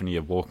how often are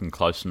you walking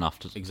close enough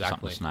to something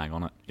Exactly. to snag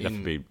on it? You'd have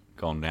to be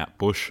going out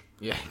bush.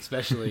 Yeah,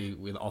 especially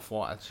with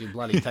off-whites. You're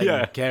bloody taking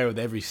Yeah. care of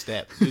every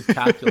step. You're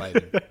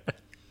calculating.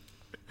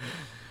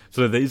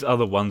 So these are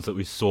the ones that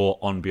we saw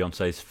on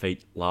Beyonce's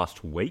feet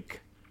last week.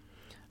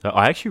 So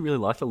I actually really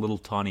like the little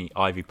tiny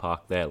Ivy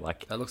Park there.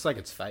 Like, That looks like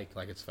it's fake,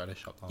 like it's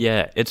photoshopped on.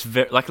 yeah, it's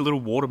like a little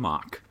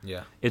watermark.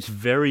 Yeah. It's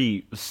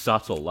very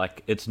subtle.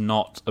 Like, it's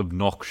not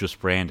obnoxious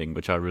branding,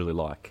 which I really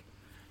like.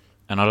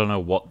 And I don't know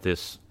what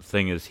this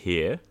thing is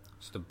here,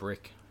 Just a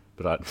brick.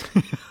 but I,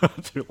 I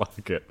do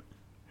like it.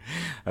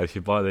 If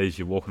you buy these,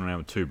 you're walking around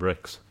with 2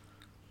 bricks.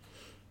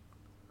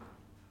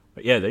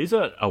 But yeah, these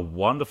are a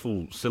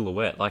wonderful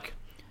silhouette. Like,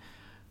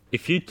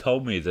 if you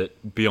told me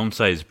that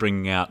Beyonce is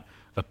bringing out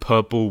a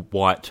purple,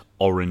 white,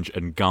 orange,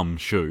 and gum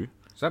shoe,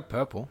 Is that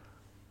purple?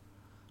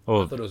 I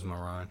or thought it was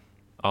maroon.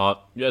 yeah,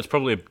 it's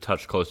probably a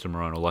touch close to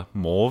maroon, or like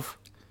mauve.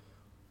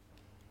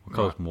 What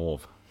colour's Right.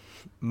 mauve?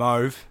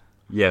 Mauve.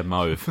 Yeah,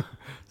 mauve.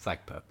 It's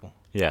like purple.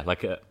 Yeah,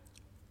 like a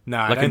No,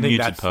 Like I a don't think muted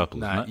that's purple,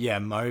 No, isn't it? yeah,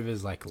 mauve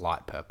is like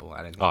light purple. I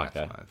don't think Oh, that's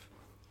okay. mauve.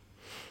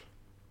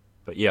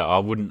 But yeah, I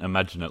wouldn't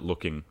imagine it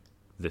looking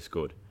this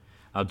good.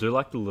 I do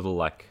like the little,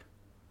 like,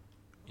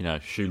 you know,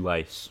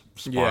 shoelace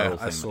spiral Yeah, I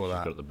thing saw she's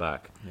that. got at the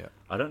back. Yeah.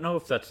 I don't know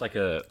if that's like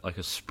a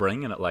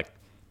spring and it like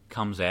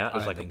comes out I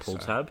as don't like a think pull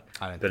so. tab.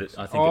 I don't but think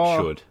so. I think it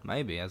should.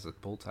 Maybe as a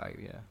pull tag,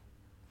 yeah.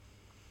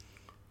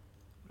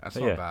 That's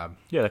But not yeah. bad.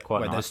 Yeah, they're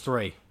quite Wait, nice. there's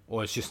 3.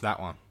 Or it's just that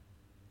one.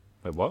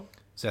 Wait, what?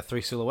 Is there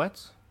 3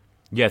 silhouettes?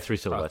 Yeah, 3 Oh,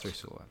 silhouettes. 3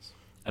 silhouettes.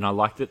 And I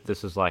like that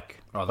this is like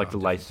Oh, like they're the on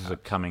different laces are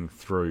tabs. coming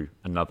through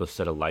another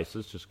set of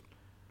laces. Just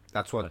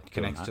That's what Like doing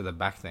connects that. to the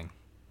back thing.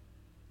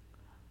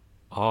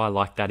 oh, I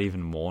like that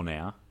even more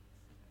now.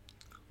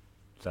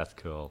 That's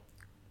cool.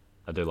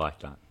 I do like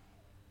that.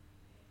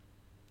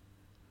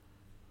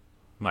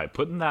 Mate,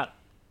 putting that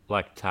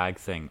like tag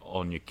thing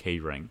on your key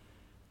ring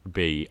would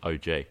be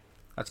OG.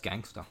 That's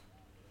gangster.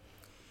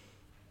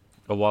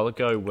 A while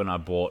ago when I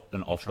bought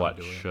an off-white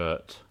do it.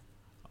 shirt,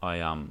 I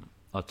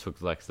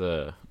took like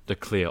the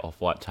clear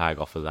off-white tag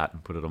off of that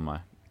and put it on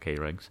my key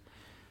rings.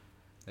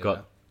 There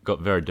you Got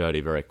very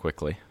dirty very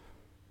quickly.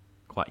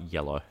 Quite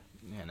yellow.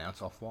 go. Yeah, now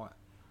it's off-white.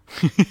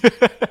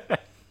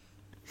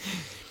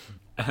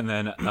 And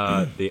then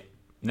the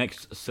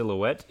next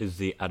silhouette is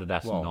the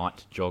Adidas Whoa.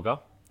 Night Jogger.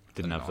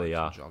 Didn't have the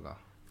Nice jogger.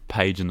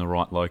 page in the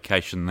right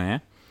location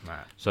there.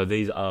 Right. So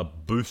these are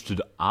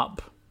boosted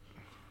up.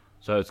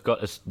 So it's got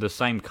the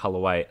same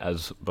colorway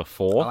as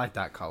before. I like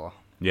that colour.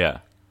 Yeah.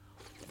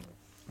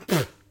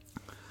 I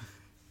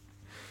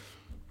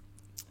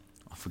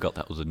forgot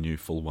that was a new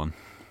full one.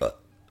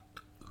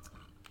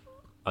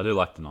 I do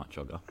like the Night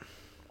Jogger.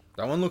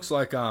 That one looks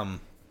like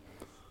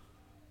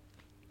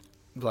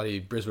Bloody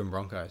Brisbane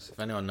Broncos. If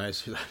anyone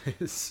knows who that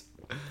is,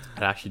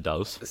 It actually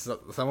does.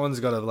 someone's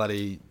got to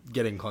bloody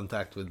get in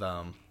contact with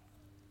I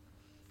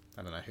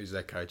don't know who's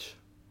their coach.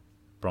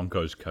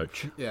 Broncos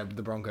coach. Yeah,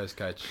 the Broncos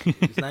coach.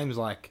 His name's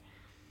like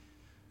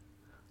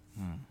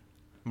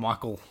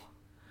Michael.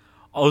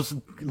 I was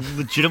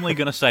legitimately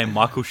going to say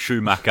Michael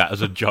Schumacher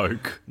as a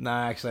joke. No,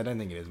 actually, I don't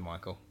think it is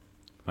Michael.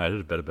 Mate,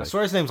 it better I be.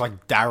 swear his name's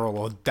like Daryl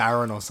or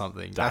Darren or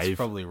something. That's Dave.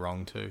 probably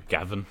wrong too.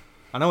 Gavin.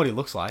 I know what he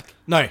looks like.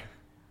 No.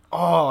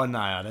 Oh, no,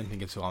 I don't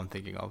think it's who I'm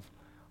thinking of.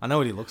 I know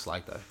what he looks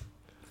like, though.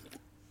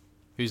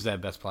 Who's their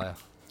best player?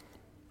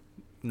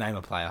 Name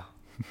a player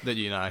that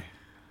you know.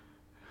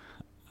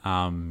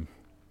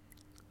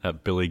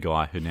 That Billy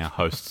guy who now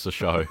hosts the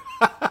show.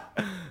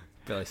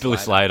 Billy Billy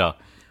Slater.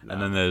 No.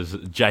 And then there's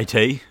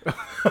JT.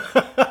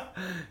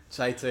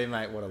 JT,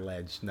 mate, what a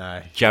ledge.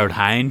 No. Jared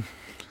Hayne.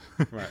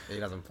 Right, he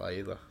doesn't play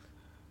either.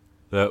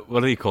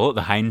 What do you call it?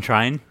 The Hayne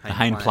train? The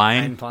Hayne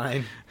plane? Hayne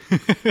plane.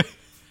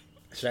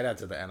 Shout out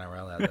to the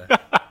NRL out there.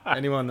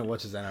 Anyone that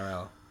watches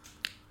NRL.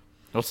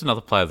 What's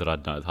another player that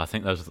I'd know? I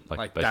think those are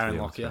Like basically Darren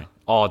the Lockyer. three.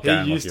 Oh,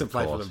 Darren He used Lockyer, to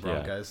play of for the course, yeah.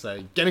 Broncos,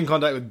 so get in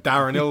contact with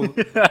Darren. He'll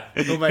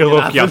make He'll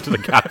it hook you up happen. to the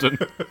captain.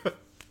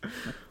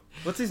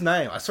 What's his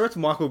name? I saw it's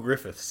Michael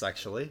Griffiths,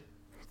 actually.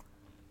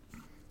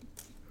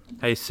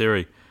 Hey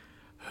Siri,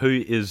 who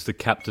is the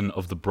captain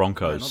of the No, not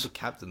Broncos? the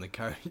captain, the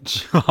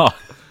coach.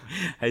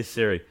 Hey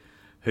Siri,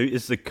 who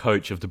is the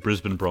coach of the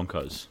Brisbane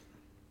Broncos?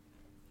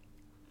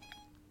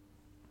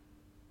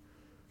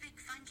 Vic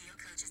Fangio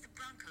coaches the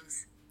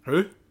Broncos.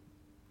 Who?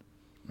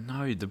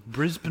 No, the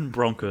Brisbane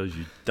Broncos,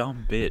 you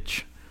dumb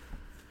bitch.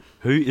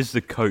 Who is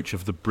the coach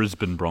of the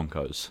Brisbane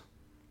Broncos?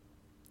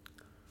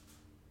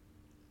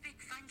 Vic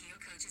Fangio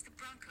coaches the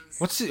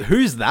Broncos.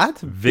 Who's that?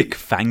 Vic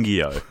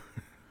Fangio.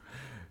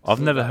 I've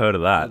never heard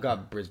of I that.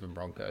 got Brisbane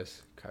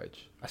Broncos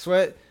coach. I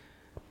swear,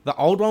 the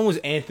old one was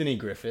Anthony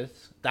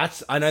Griffiths.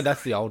 I know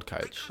that's the old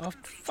coach. Oh,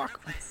 fuck.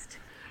 West.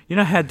 You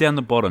know how down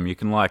the bottom you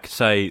can, like,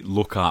 say,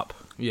 look up,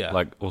 Yeah.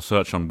 like, or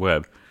search on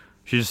web.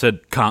 She just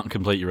said, can't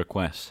complete your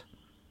request.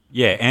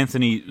 Yeah,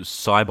 Anthony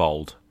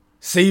Seibold.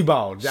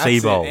 Seabold. That's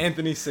Seibold. it.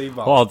 Anthony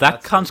Seabold. Oh, that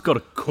That's cunt's got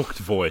a cooked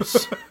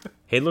voice.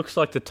 He looks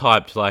like the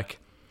type to, like,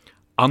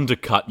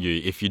 undercut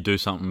you if you do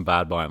something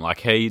bad by him. Like,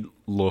 he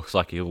looks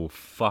like he will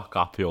fuck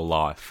up your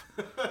life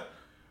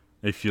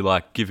if you,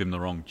 like, give him the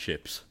wrong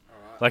chips.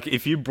 Like,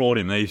 if you brought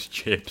him these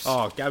chips.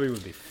 Oh, Gabby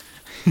would be.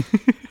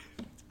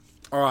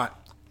 All right.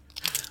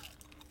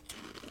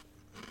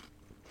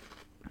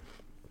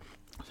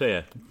 So,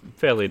 yeah,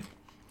 fairly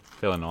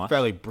nice.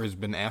 Fairly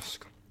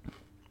Brisbane-esque.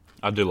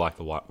 I do like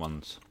the white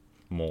ones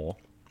more.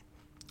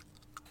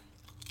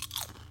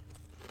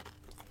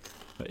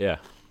 But, yeah.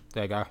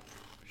 There you go.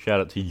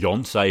 Shout out to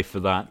Yonsei for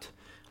that.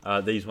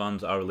 These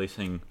ones are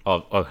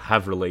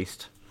have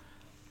released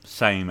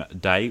same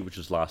day, which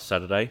is last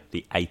Saturday,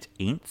 the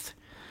 18th,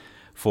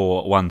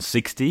 for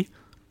 $160.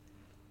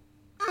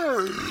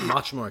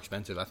 Much more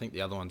expensive. I think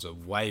the other ones are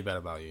way better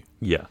value.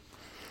 Yeah.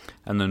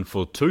 And then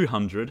for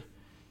 $200,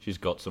 she's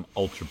got some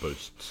Ultra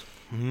Boosts.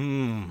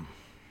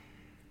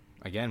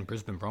 Again,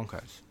 Brisbane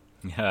Broncos.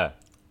 Yeah.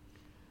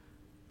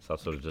 So I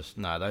sort of just...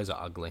 No, those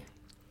are ugly.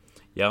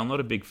 Yeah, I'm not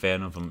a big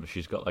fan of them.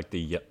 She's got like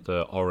the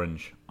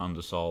orange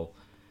undersole.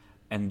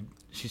 And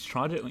she's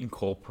tried to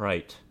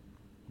incorporate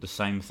the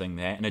same thing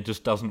there, and it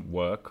just doesn't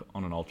work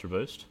on an Ultra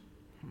Boost.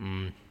 I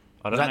Is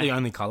don't that know. the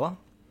only colour?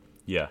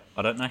 Yeah,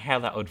 I don't know how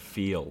that would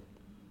feel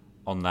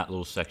on that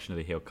little section of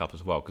the heel cup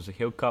as well, because the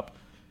heel cup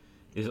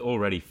is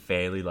already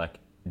fairly like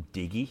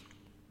diggy.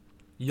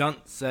 Yunt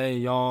say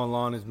yawn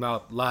on his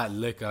mouth like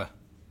liquor.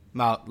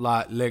 Mouth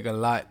like liquor,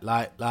 like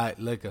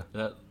liquor. Is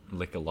that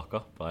Liquor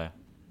Locker by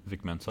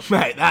Vic Mensa?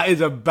 Mate, that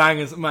is a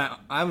banger. Mate,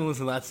 I haven't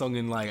listened to that song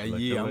in like a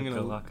year.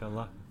 Liquor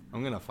Locker.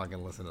 I'm gonna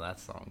fucking listen to that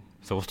song.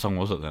 So what song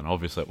was it then?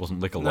 Obviously it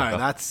wasn't Liquor No, Locker.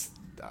 that's,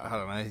 I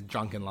don't know,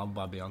 Drunk in Love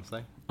by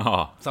Beyonce.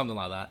 Oh, Something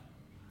like that.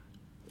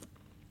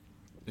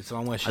 It's the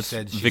one where she that's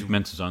said she's... Vic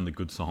Mensa's only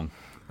good song.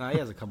 No, he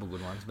has a couple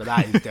good ones, but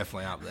that is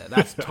definitely up there.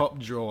 That's top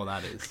drawer,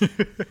 that is.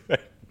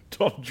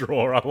 Top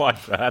drawer, I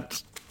like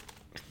that.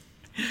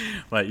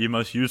 Mate, your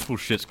most useful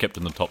shit's kept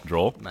in the top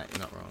drawer. Mate, you're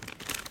not wrong.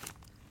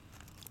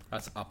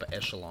 That's upper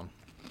echelon.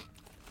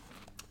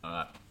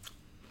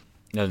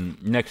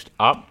 And next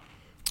up,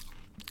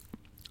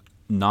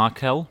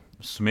 Narkel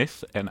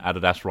Smith and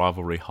Adidas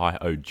rivalry high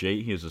OG.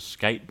 He is a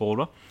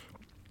skateboarder.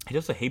 He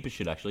does a heap of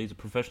shit, actually. He's a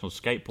professional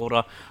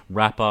skateboarder,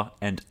 rapper,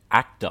 and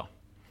actor.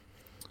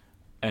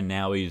 And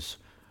now he's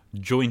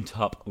joined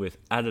up with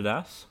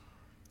Adidas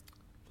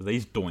for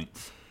these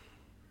doints.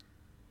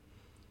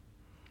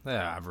 They're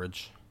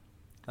average.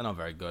 They're not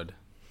very good.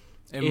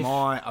 In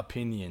my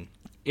opinion.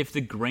 If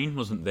the green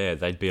wasn't there,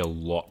 they'd be a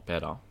lot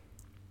better.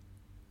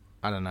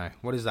 I don't know.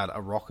 What is that,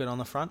 a rocket on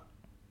the front?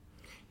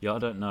 Yeah, I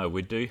don't know.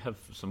 We do have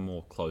some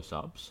more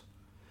close-ups.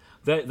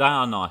 They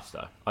are nice,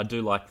 though. I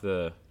do like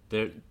they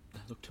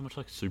look too much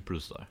like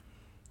Supras, though.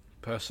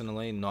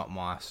 Personally, not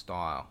my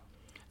style.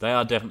 They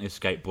are definitely a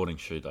skateboarding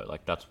shoe, though.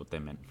 Like, that's what they're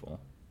meant for.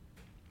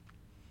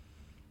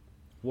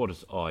 What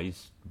is... Oh,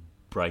 he's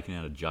breaking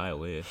out of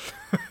jail here.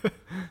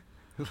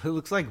 It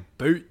looks like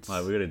boots.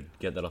 Like, we gotta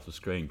get that off the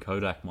screen.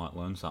 Kodak might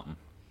learn something.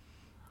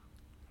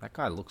 That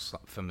guy looks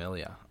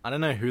familiar. I don't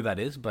know who that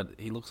is, but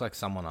he looks like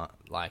someone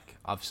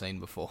I've seen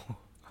before.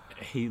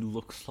 He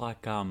looks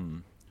like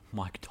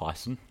Mike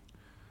Tyson.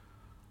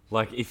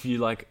 Like if you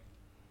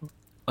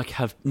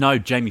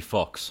Jamie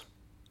Foxx.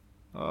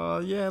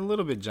 Yeah, a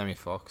little bit Jamie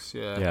Foxx.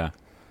 Yeah. Yeah.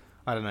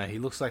 I don't know. He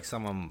looks like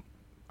someone.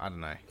 I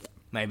don't know.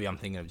 Maybe I'm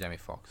thinking of Jamie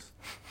Foxx.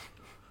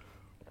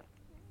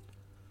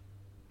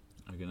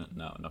 I'm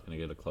not gonna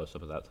get a close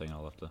up of that thing.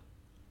 I'll have to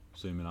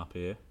zoom in up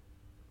here.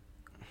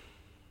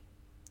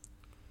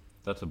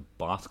 That's a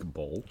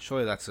basketball.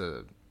 Surely that's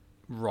a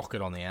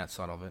rocket on the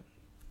outside of it.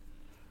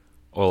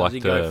 Or Does like he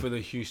go for the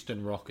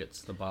Houston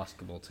Rockets, the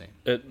basketball team?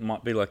 It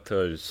might be like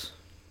those.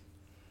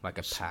 Like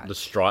a patch. The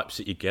stripes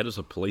that you get as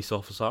a police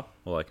officer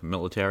or like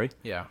military.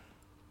 Yeah.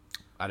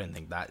 I don't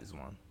think that is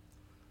one.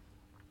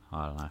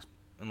 I don't know.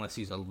 Unless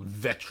he's a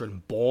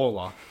veteran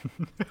baller.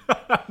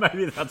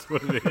 Maybe that's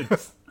what it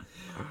is.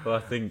 Well, I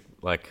think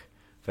like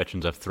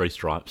veterans have 3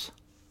 stripes,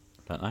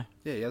 don't they?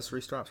 Yeah, he has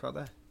 3 stripes right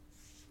there.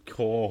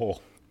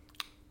 Cool.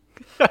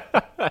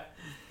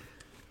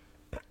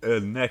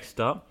 Next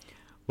up,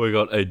 we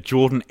got a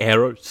Jordan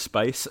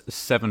Aerospace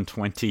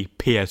 720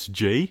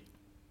 PSG.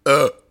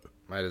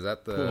 Mate, is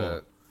that the...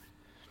 Cool.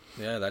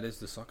 Yeah, that is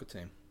the soccer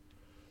team.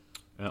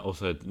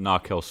 Also,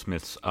 Narkel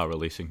Smiths are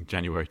releasing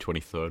January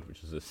 23rd,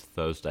 which is this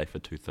Thursday for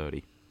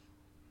 2:30.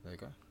 There you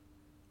go.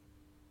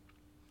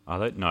 Are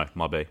they? No,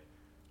 might be.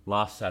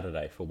 Last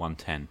Saturday for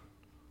 1:10.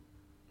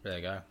 There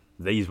you go.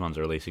 These ones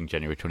are releasing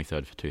January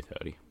 23rd for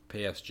 2:30.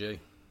 PSG. Do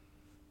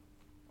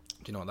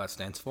you know what that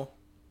stands for?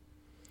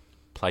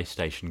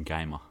 PlayStation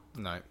Gamer.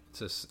 No,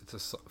 it's a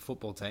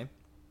football team.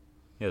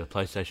 Yeah, the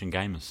PlayStation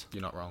Gamers.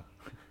 You're not wrong.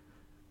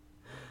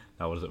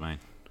 Now, what does it mean?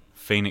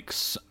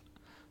 Phoenix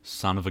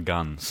Son of a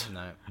Guns.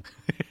 No.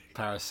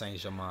 Paris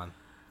Saint-Germain.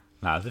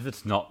 Nah, as if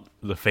it's not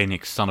the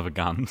Phoenix Son of a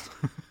Guns.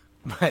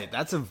 Mate,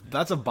 that's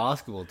a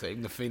basketball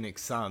team, the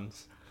Phoenix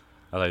Suns.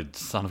 Are they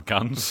Son of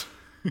Guns?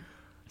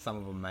 Some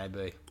of them may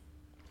be.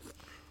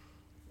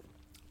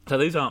 So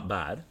these aren't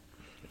bad.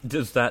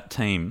 Does that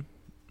team,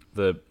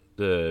 the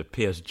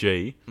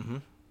PSG,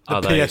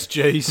 are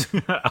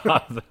PSGs.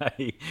 are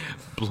they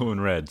blue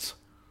and reds?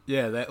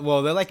 Yeah, they're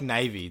like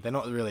navy. They're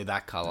not really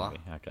that colour.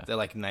 Navy, okay. They're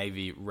like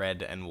navy,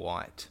 red, and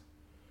white.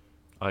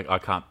 I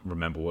can't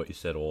remember what you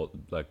said or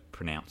like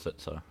pronounce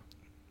it. So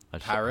I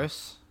just-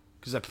 Paris,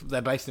 because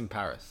they're based in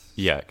Paris.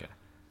 Yeah, okay.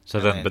 So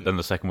And then, then- but then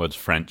the second word's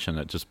French, and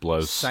it just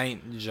blows.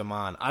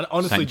 Saint-Germain. I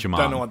honestly Saint-Germain.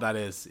 don't know what that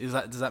is.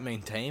 Does that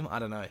mean team? I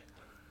don't know.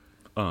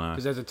 I don't know.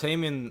 Because there's a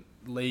team in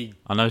League.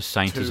 I know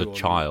Saint is a 2 or-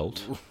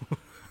 child.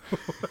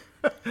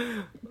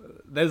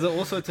 There's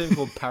also a team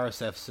called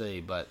Paris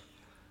FC, but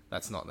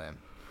that's not them.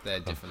 They're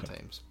different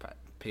teams.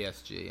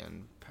 PSG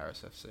and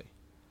Paris FC.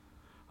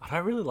 I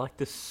don't really like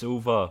this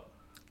silver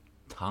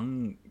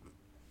tongue.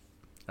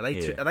 Are they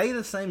Yeah. are they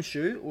the same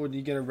shoe, or do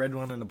you get a red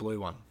one and a blue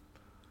one?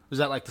 Was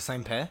that like the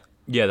same pair?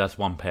 Yeah, that's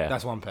one pair.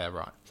 That's one pair,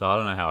 right? So I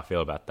don't know how I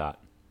feel about that.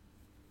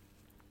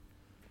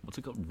 What's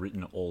it got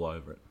written all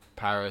over it?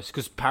 Paris,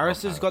 because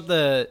Paris has got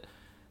the.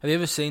 Have you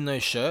ever seen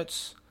those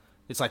shirts?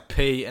 It's like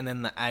P and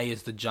then the A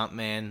is the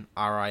Jumpman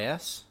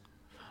RIS.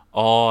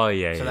 Oh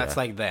yeah, So that's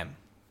like them.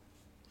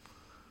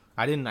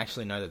 I didn't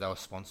actually know that they were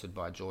sponsored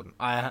by Jordan.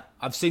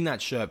 I've seen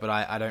that shirt, but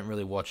I don't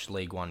really watch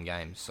League One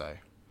games, so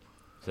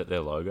Is that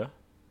their logo?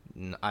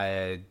 no,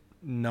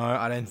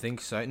 I don't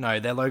think so. No,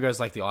 their logo is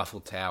like the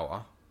Eiffel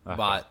Tower, Okay.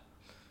 but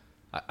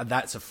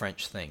that's a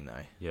French thing,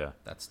 though. Yeah.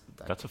 That's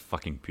That's a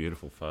fucking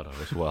beautiful photo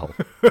as well.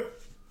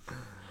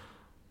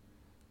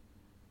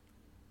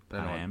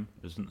 But no, Am,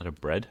 isn't that a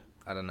bread?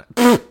 I don't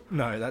know.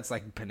 No, that's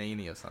like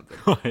Panini or something.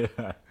 Oh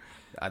yeah.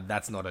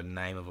 That's not a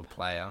name of a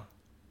player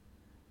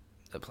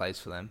that plays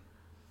for them.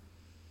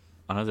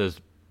 I know there's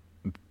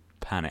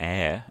Pan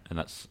Air, and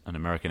that's an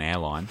American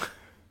airline.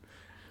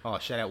 Oh,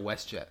 shout out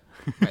WestJet.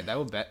 Mate,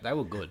 they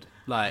were good.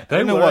 Like They I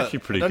don't know were what, actually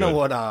pretty I don't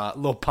know good. what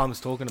Lil Pump's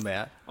talking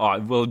about. Oh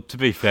well, to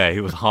be fair, he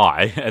was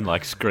high and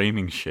like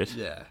screaming shit.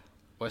 Yeah,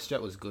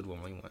 WestJet was good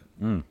when we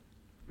went. Mm.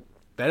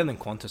 Better than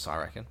Qantas, I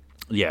reckon.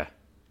 Yeah,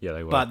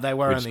 they were. But they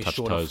were We just only touched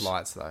shorter toes.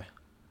 flights, though.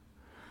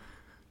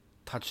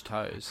 Touch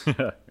toes.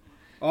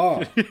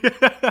 Oh.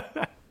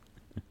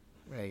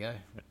 There you go.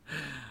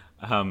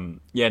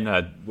 Yeah,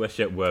 no,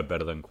 WestJet were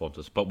better than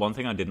Qantas. But one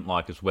thing I didn't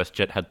like is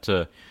WestJet had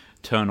to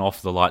turn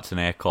off the lights and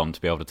aircon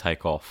to be able to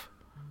take off.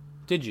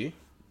 Did you?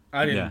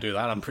 I didn't Yeah. do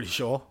that, I'm pretty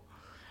sure.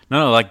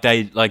 No,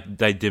 they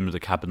dimmed the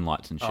cabin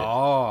lights and shit.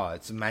 Oh,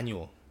 it's a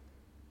manual.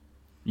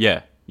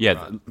 Yeah,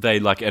 Right. they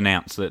like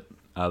announced that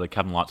the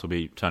cabin lights will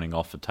be turning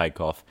off for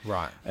takeoff.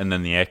 Right. And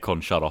then the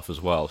aircon shut off as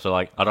well. So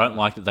like, I don't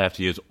like that they have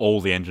to use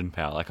all the engine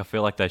power. Like, I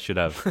feel like they should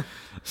have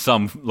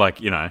some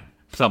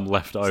some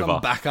left over.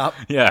 Some backup.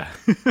 Yeah.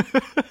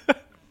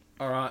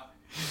 All right.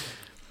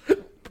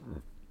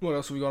 What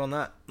else have we got on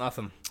that?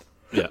 Nothing.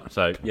 Yeah.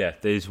 So yeah,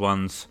 these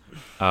ones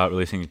are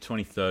releasing the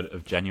 23rd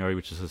of January,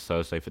 which is a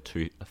Thursday for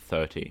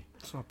 2:30.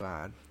 It's not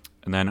bad.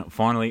 And then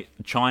finally,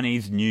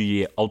 Chinese New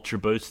Year Ultra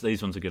Boost.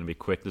 These ones are going to be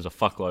quick. There's a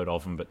fuckload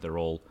of them, but they're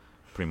all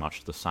pretty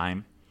much the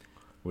same.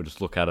 We'll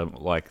just look at them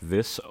like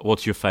this.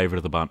 What's your favourite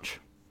of the bunch?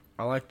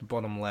 I like the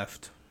bottom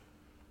left.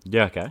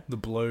 Yeah, okay. The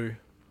blue.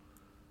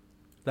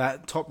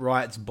 That top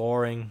right's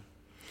boring.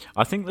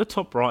 I think the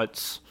top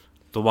right's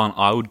the one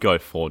I would go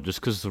for,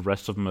 just because the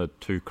rest of them are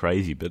too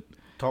crazy, but...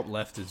 Top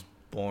left is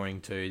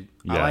boring too.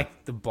 Yeah. I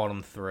like the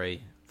bottom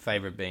three.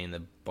 Favourite being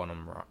the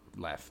bottom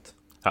left.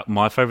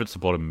 My favourite's the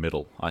bottom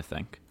middle, I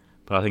think.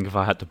 But I think if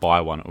I had to buy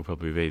one, it would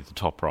probably be the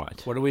top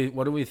right. What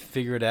do we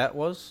figure it out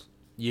was?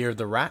 Year of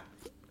the rat?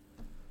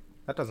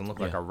 That doesn't look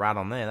like a rat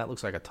on there. That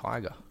looks like a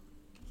tiger.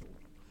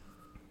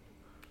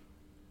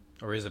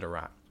 Or is it a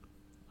rat?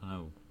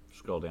 Oh,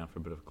 scroll down for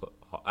a bit of a clip.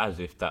 As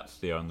if that's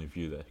the only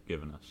view they're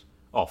giving us.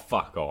 Oh,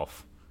 fuck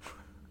off.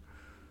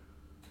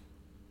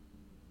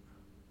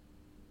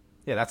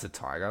 Yeah, that's a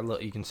tiger.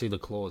 Look, you can see the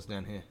claws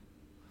down here.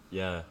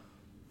 Yeah.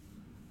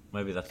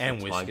 Maybe that's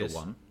And the tiger whiskers.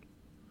 one.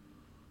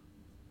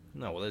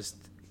 No, well,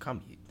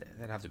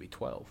 that'd have to be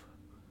 12.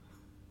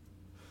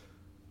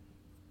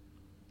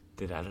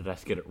 Did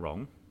Adidas get it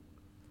wrong?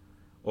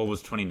 Or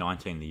was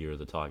 2019 the year of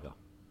the tiger?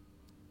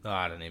 Oh,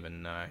 I don't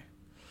even know.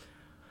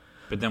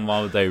 But then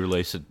why would they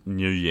release a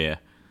new year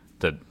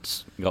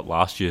that's got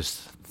last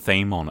year's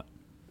theme on it?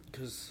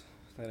 Because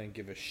they don't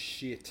give a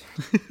shit.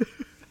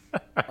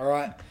 All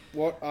right,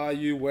 what are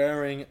you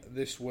wearing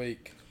this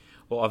week?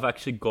 Well, I've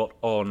actually got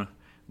on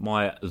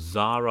my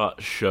Zara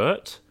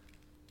shirt.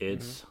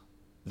 It's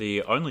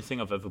the only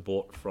thing I've ever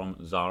bought from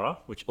Zara,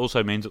 which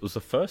also means it was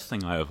the first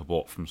thing I ever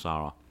bought from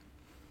Zara.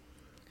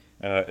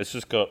 It's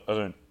just got,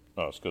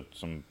 it's got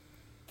some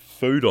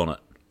food on it.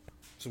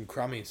 Some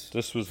crummies.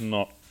 This was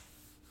not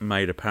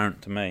made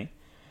apparent to me.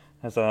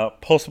 Has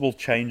possible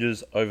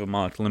changes over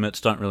marked limits.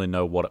 Don't really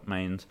know what it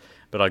means,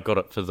 but I got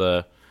it for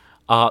the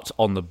art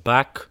on the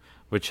back,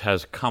 which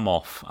has come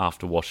off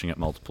after washing it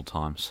multiple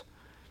times.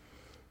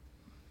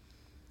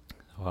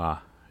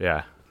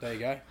 Yeah. There you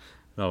go.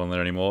 Not on there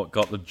anymore.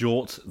 Got the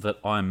jorts that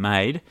I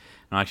made.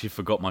 And I actually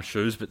forgot my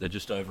shoes, but they're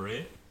just over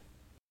here.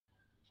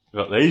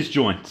 Got these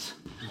joints.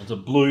 It's a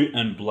blue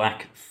and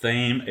black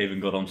theme. Even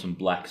got on some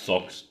black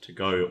socks to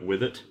go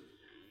with it.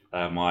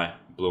 My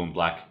blue and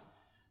black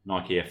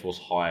Nike Air Force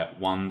High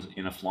ones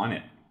in a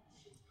Flyknit.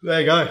 There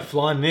you go.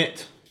 Fly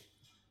knit.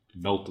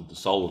 Melted the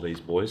soul of these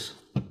boys.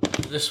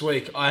 This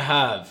week I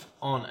have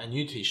on a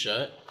new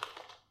t-shirt.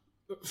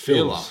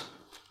 Feels.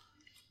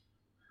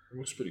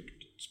 It's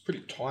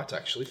pretty tight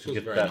actually. Feels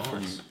Get very that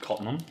nice. from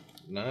Cotton On.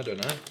 No, I don't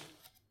know.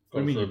 What do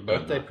you mean For a you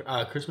don't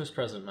birthday, Christmas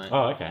present, mate.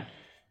 Oh, okay.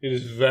 It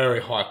is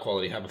very high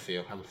quality. Have a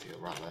feel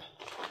right there.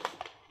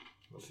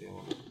 Have a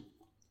feel.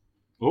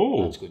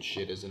 Oh, That's good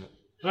shit, isn't it?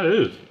 that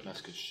is.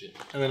 That's good shit.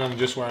 And then I'm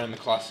just wearing the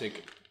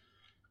classic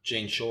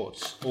jean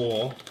shorts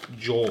or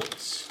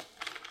jorts.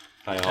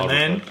 Hey, And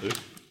then-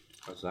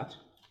 what's that?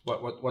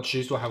 What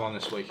shoes do I have on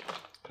this week?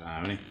 Don't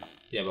have any.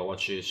 Yeah, but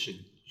what shoes should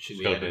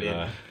we gotta edit be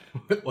in?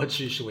 What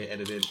shoes should we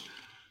edit in?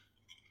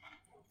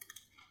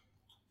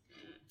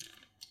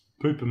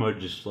 Poop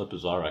emoji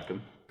slippers, I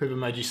reckon. Poop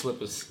emoji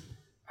slippers.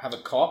 Have a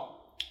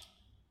cop.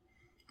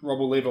 Rob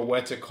will leave a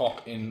where to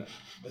cop in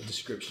the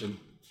description.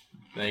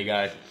 There you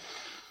go.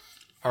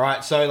 All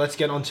right, so let's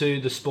get on to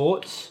the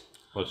sports.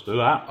 Let's do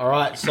that. All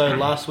right, so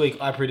last week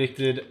I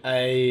predicted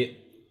a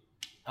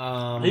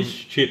These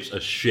chips are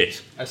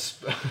shit. a,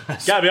 Sp-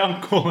 Gabby,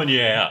 I'm calling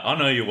you out. I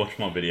know you watch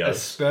my a videos.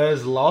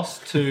 Spurs loss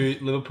to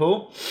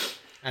Liverpool,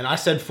 and I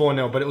said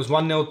 4-0, but it was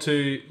 1-0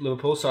 to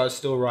Liverpool, so I was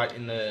still right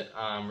in the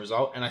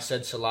result. And I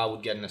said Salah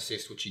would get an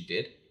assist, which he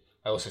did.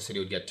 I also said he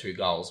would get 2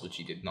 goals, which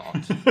he did not.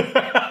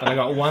 But I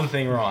got one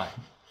thing right.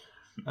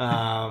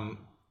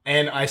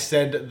 And I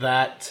said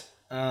that...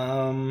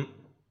 what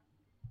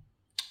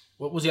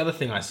was the other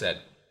thing I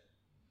said?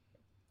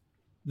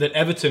 That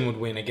Everton would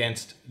win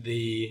against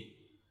the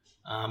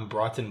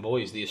Brighton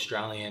boys, the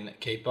Australian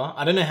keeper.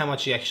 I don't know how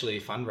much he actually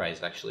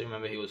fundraised, actually.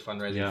 Remember, he was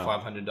fundraising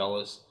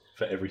 $500.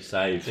 For every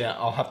save. Yeah,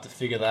 I'll have to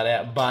figure that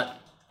out. But,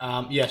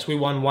 yes, we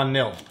won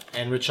 1-0.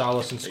 And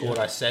Richarlison scored.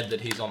 I said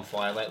that he's on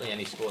fire lately, and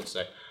he scored.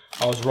 So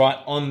I was right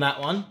on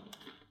that one.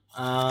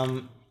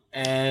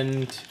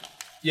 And,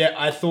 yeah,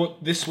 I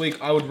thought this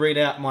week I would read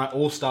out my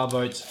all-star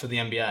votes for the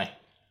NBA.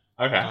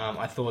 Okay.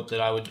 I thought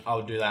that I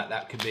would do that.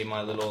 That could be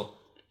my little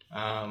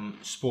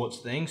sports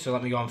thing. So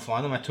let me go and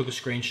find them. I took a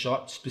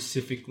screenshot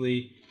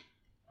specifically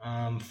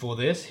for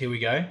this. Here we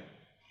go.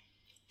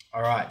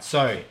 All right.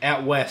 So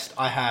out west,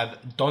 I have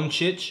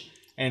Doncic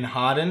and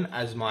Harden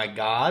as my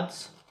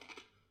guards.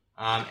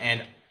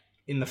 And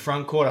in the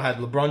front court, I had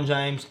LeBron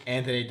James,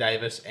 Anthony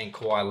Davis, and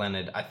Kawhi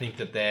Leonard. I think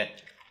that they're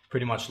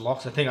pretty much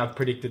locked. I think I've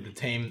predicted the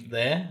team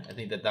there. I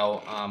think that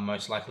they'll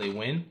most likely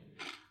win.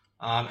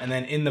 And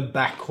then in the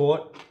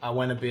backcourt, I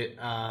went a bit,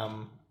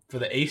 for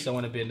the East, I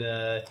went a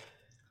bit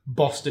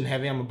Boston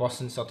heavy. I'm a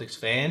Boston Celtics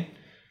fan.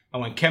 I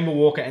went Kemba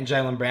Walker and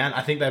Jaylen Brown.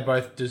 I think they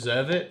both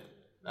deserve it.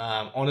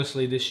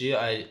 Honestly, this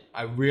year,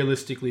 I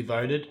realistically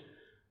voted.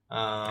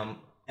 And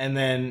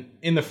then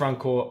in the front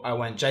court, I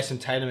went Jason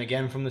Tatum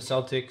again from the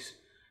Celtics,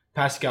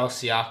 Pascal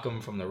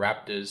Siakam from the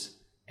Raptors,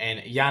 and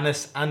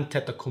Giannis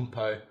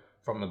Antetokounmpo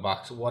from the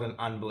Bucks. What an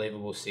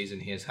unbelievable season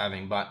he is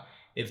having. But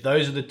if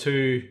those are the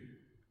two,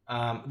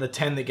 the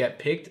 10 that get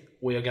picked,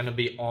 we are going to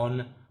be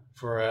on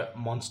for a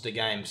monster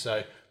game.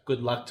 So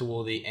good luck to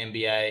all the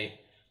NBA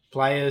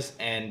players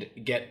and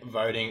get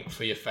voting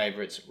for your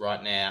favorites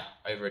right now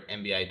over at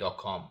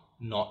NBA.com.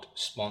 Not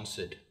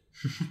sponsored.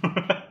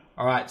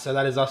 All right, so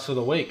that is us for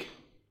the week.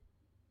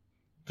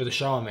 For the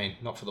show, I mean,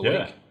 not for the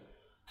week.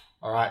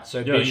 All right,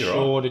 so be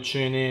sure to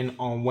tune in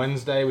on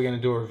Wednesday. We're going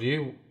to do a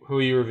review. Who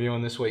are you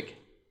reviewing this week?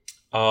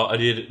 I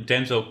did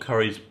Denzel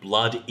Curry's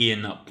Blood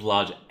In,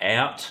 Blood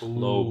Out.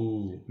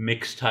 Little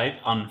mixtape,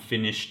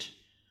 unfinished.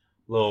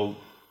 Little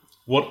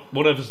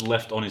whatever's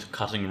left on his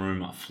cutting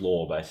room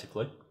floor,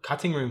 basically.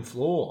 Cutting room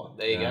floor.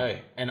 There you go.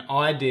 And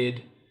I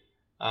did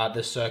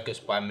The Circus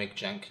by Mick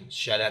Jenkins.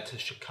 Shout out to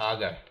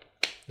Chicago.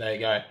 There you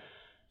go.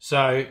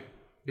 So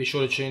be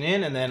sure to tune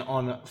in. And then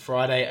on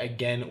Friday,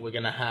 again, we're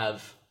going to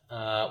have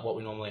what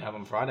we normally have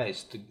on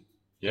Fridays.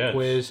 The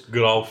quiz.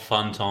 Good old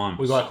fun times.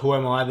 We got Who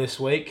Am I this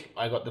week.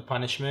 I got the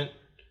punishment.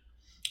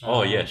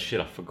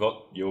 I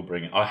forgot you'll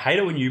bring it. I hate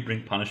it when you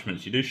bring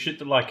punishments. You do shit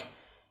that,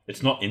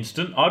 it's not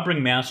instant. I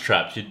bring mouse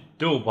traps. You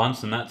do it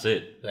once and that's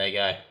it. There you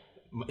go.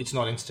 It's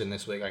not instant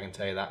this week, I can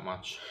tell you that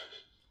much.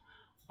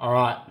 All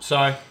right,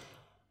 so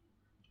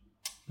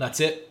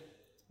that's it.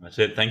 That's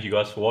it. Thank you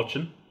guys for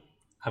watching.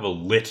 Have a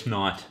lit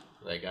night.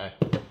 There you go.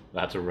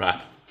 That's a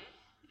wrap.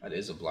 That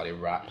is a bloody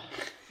wrap.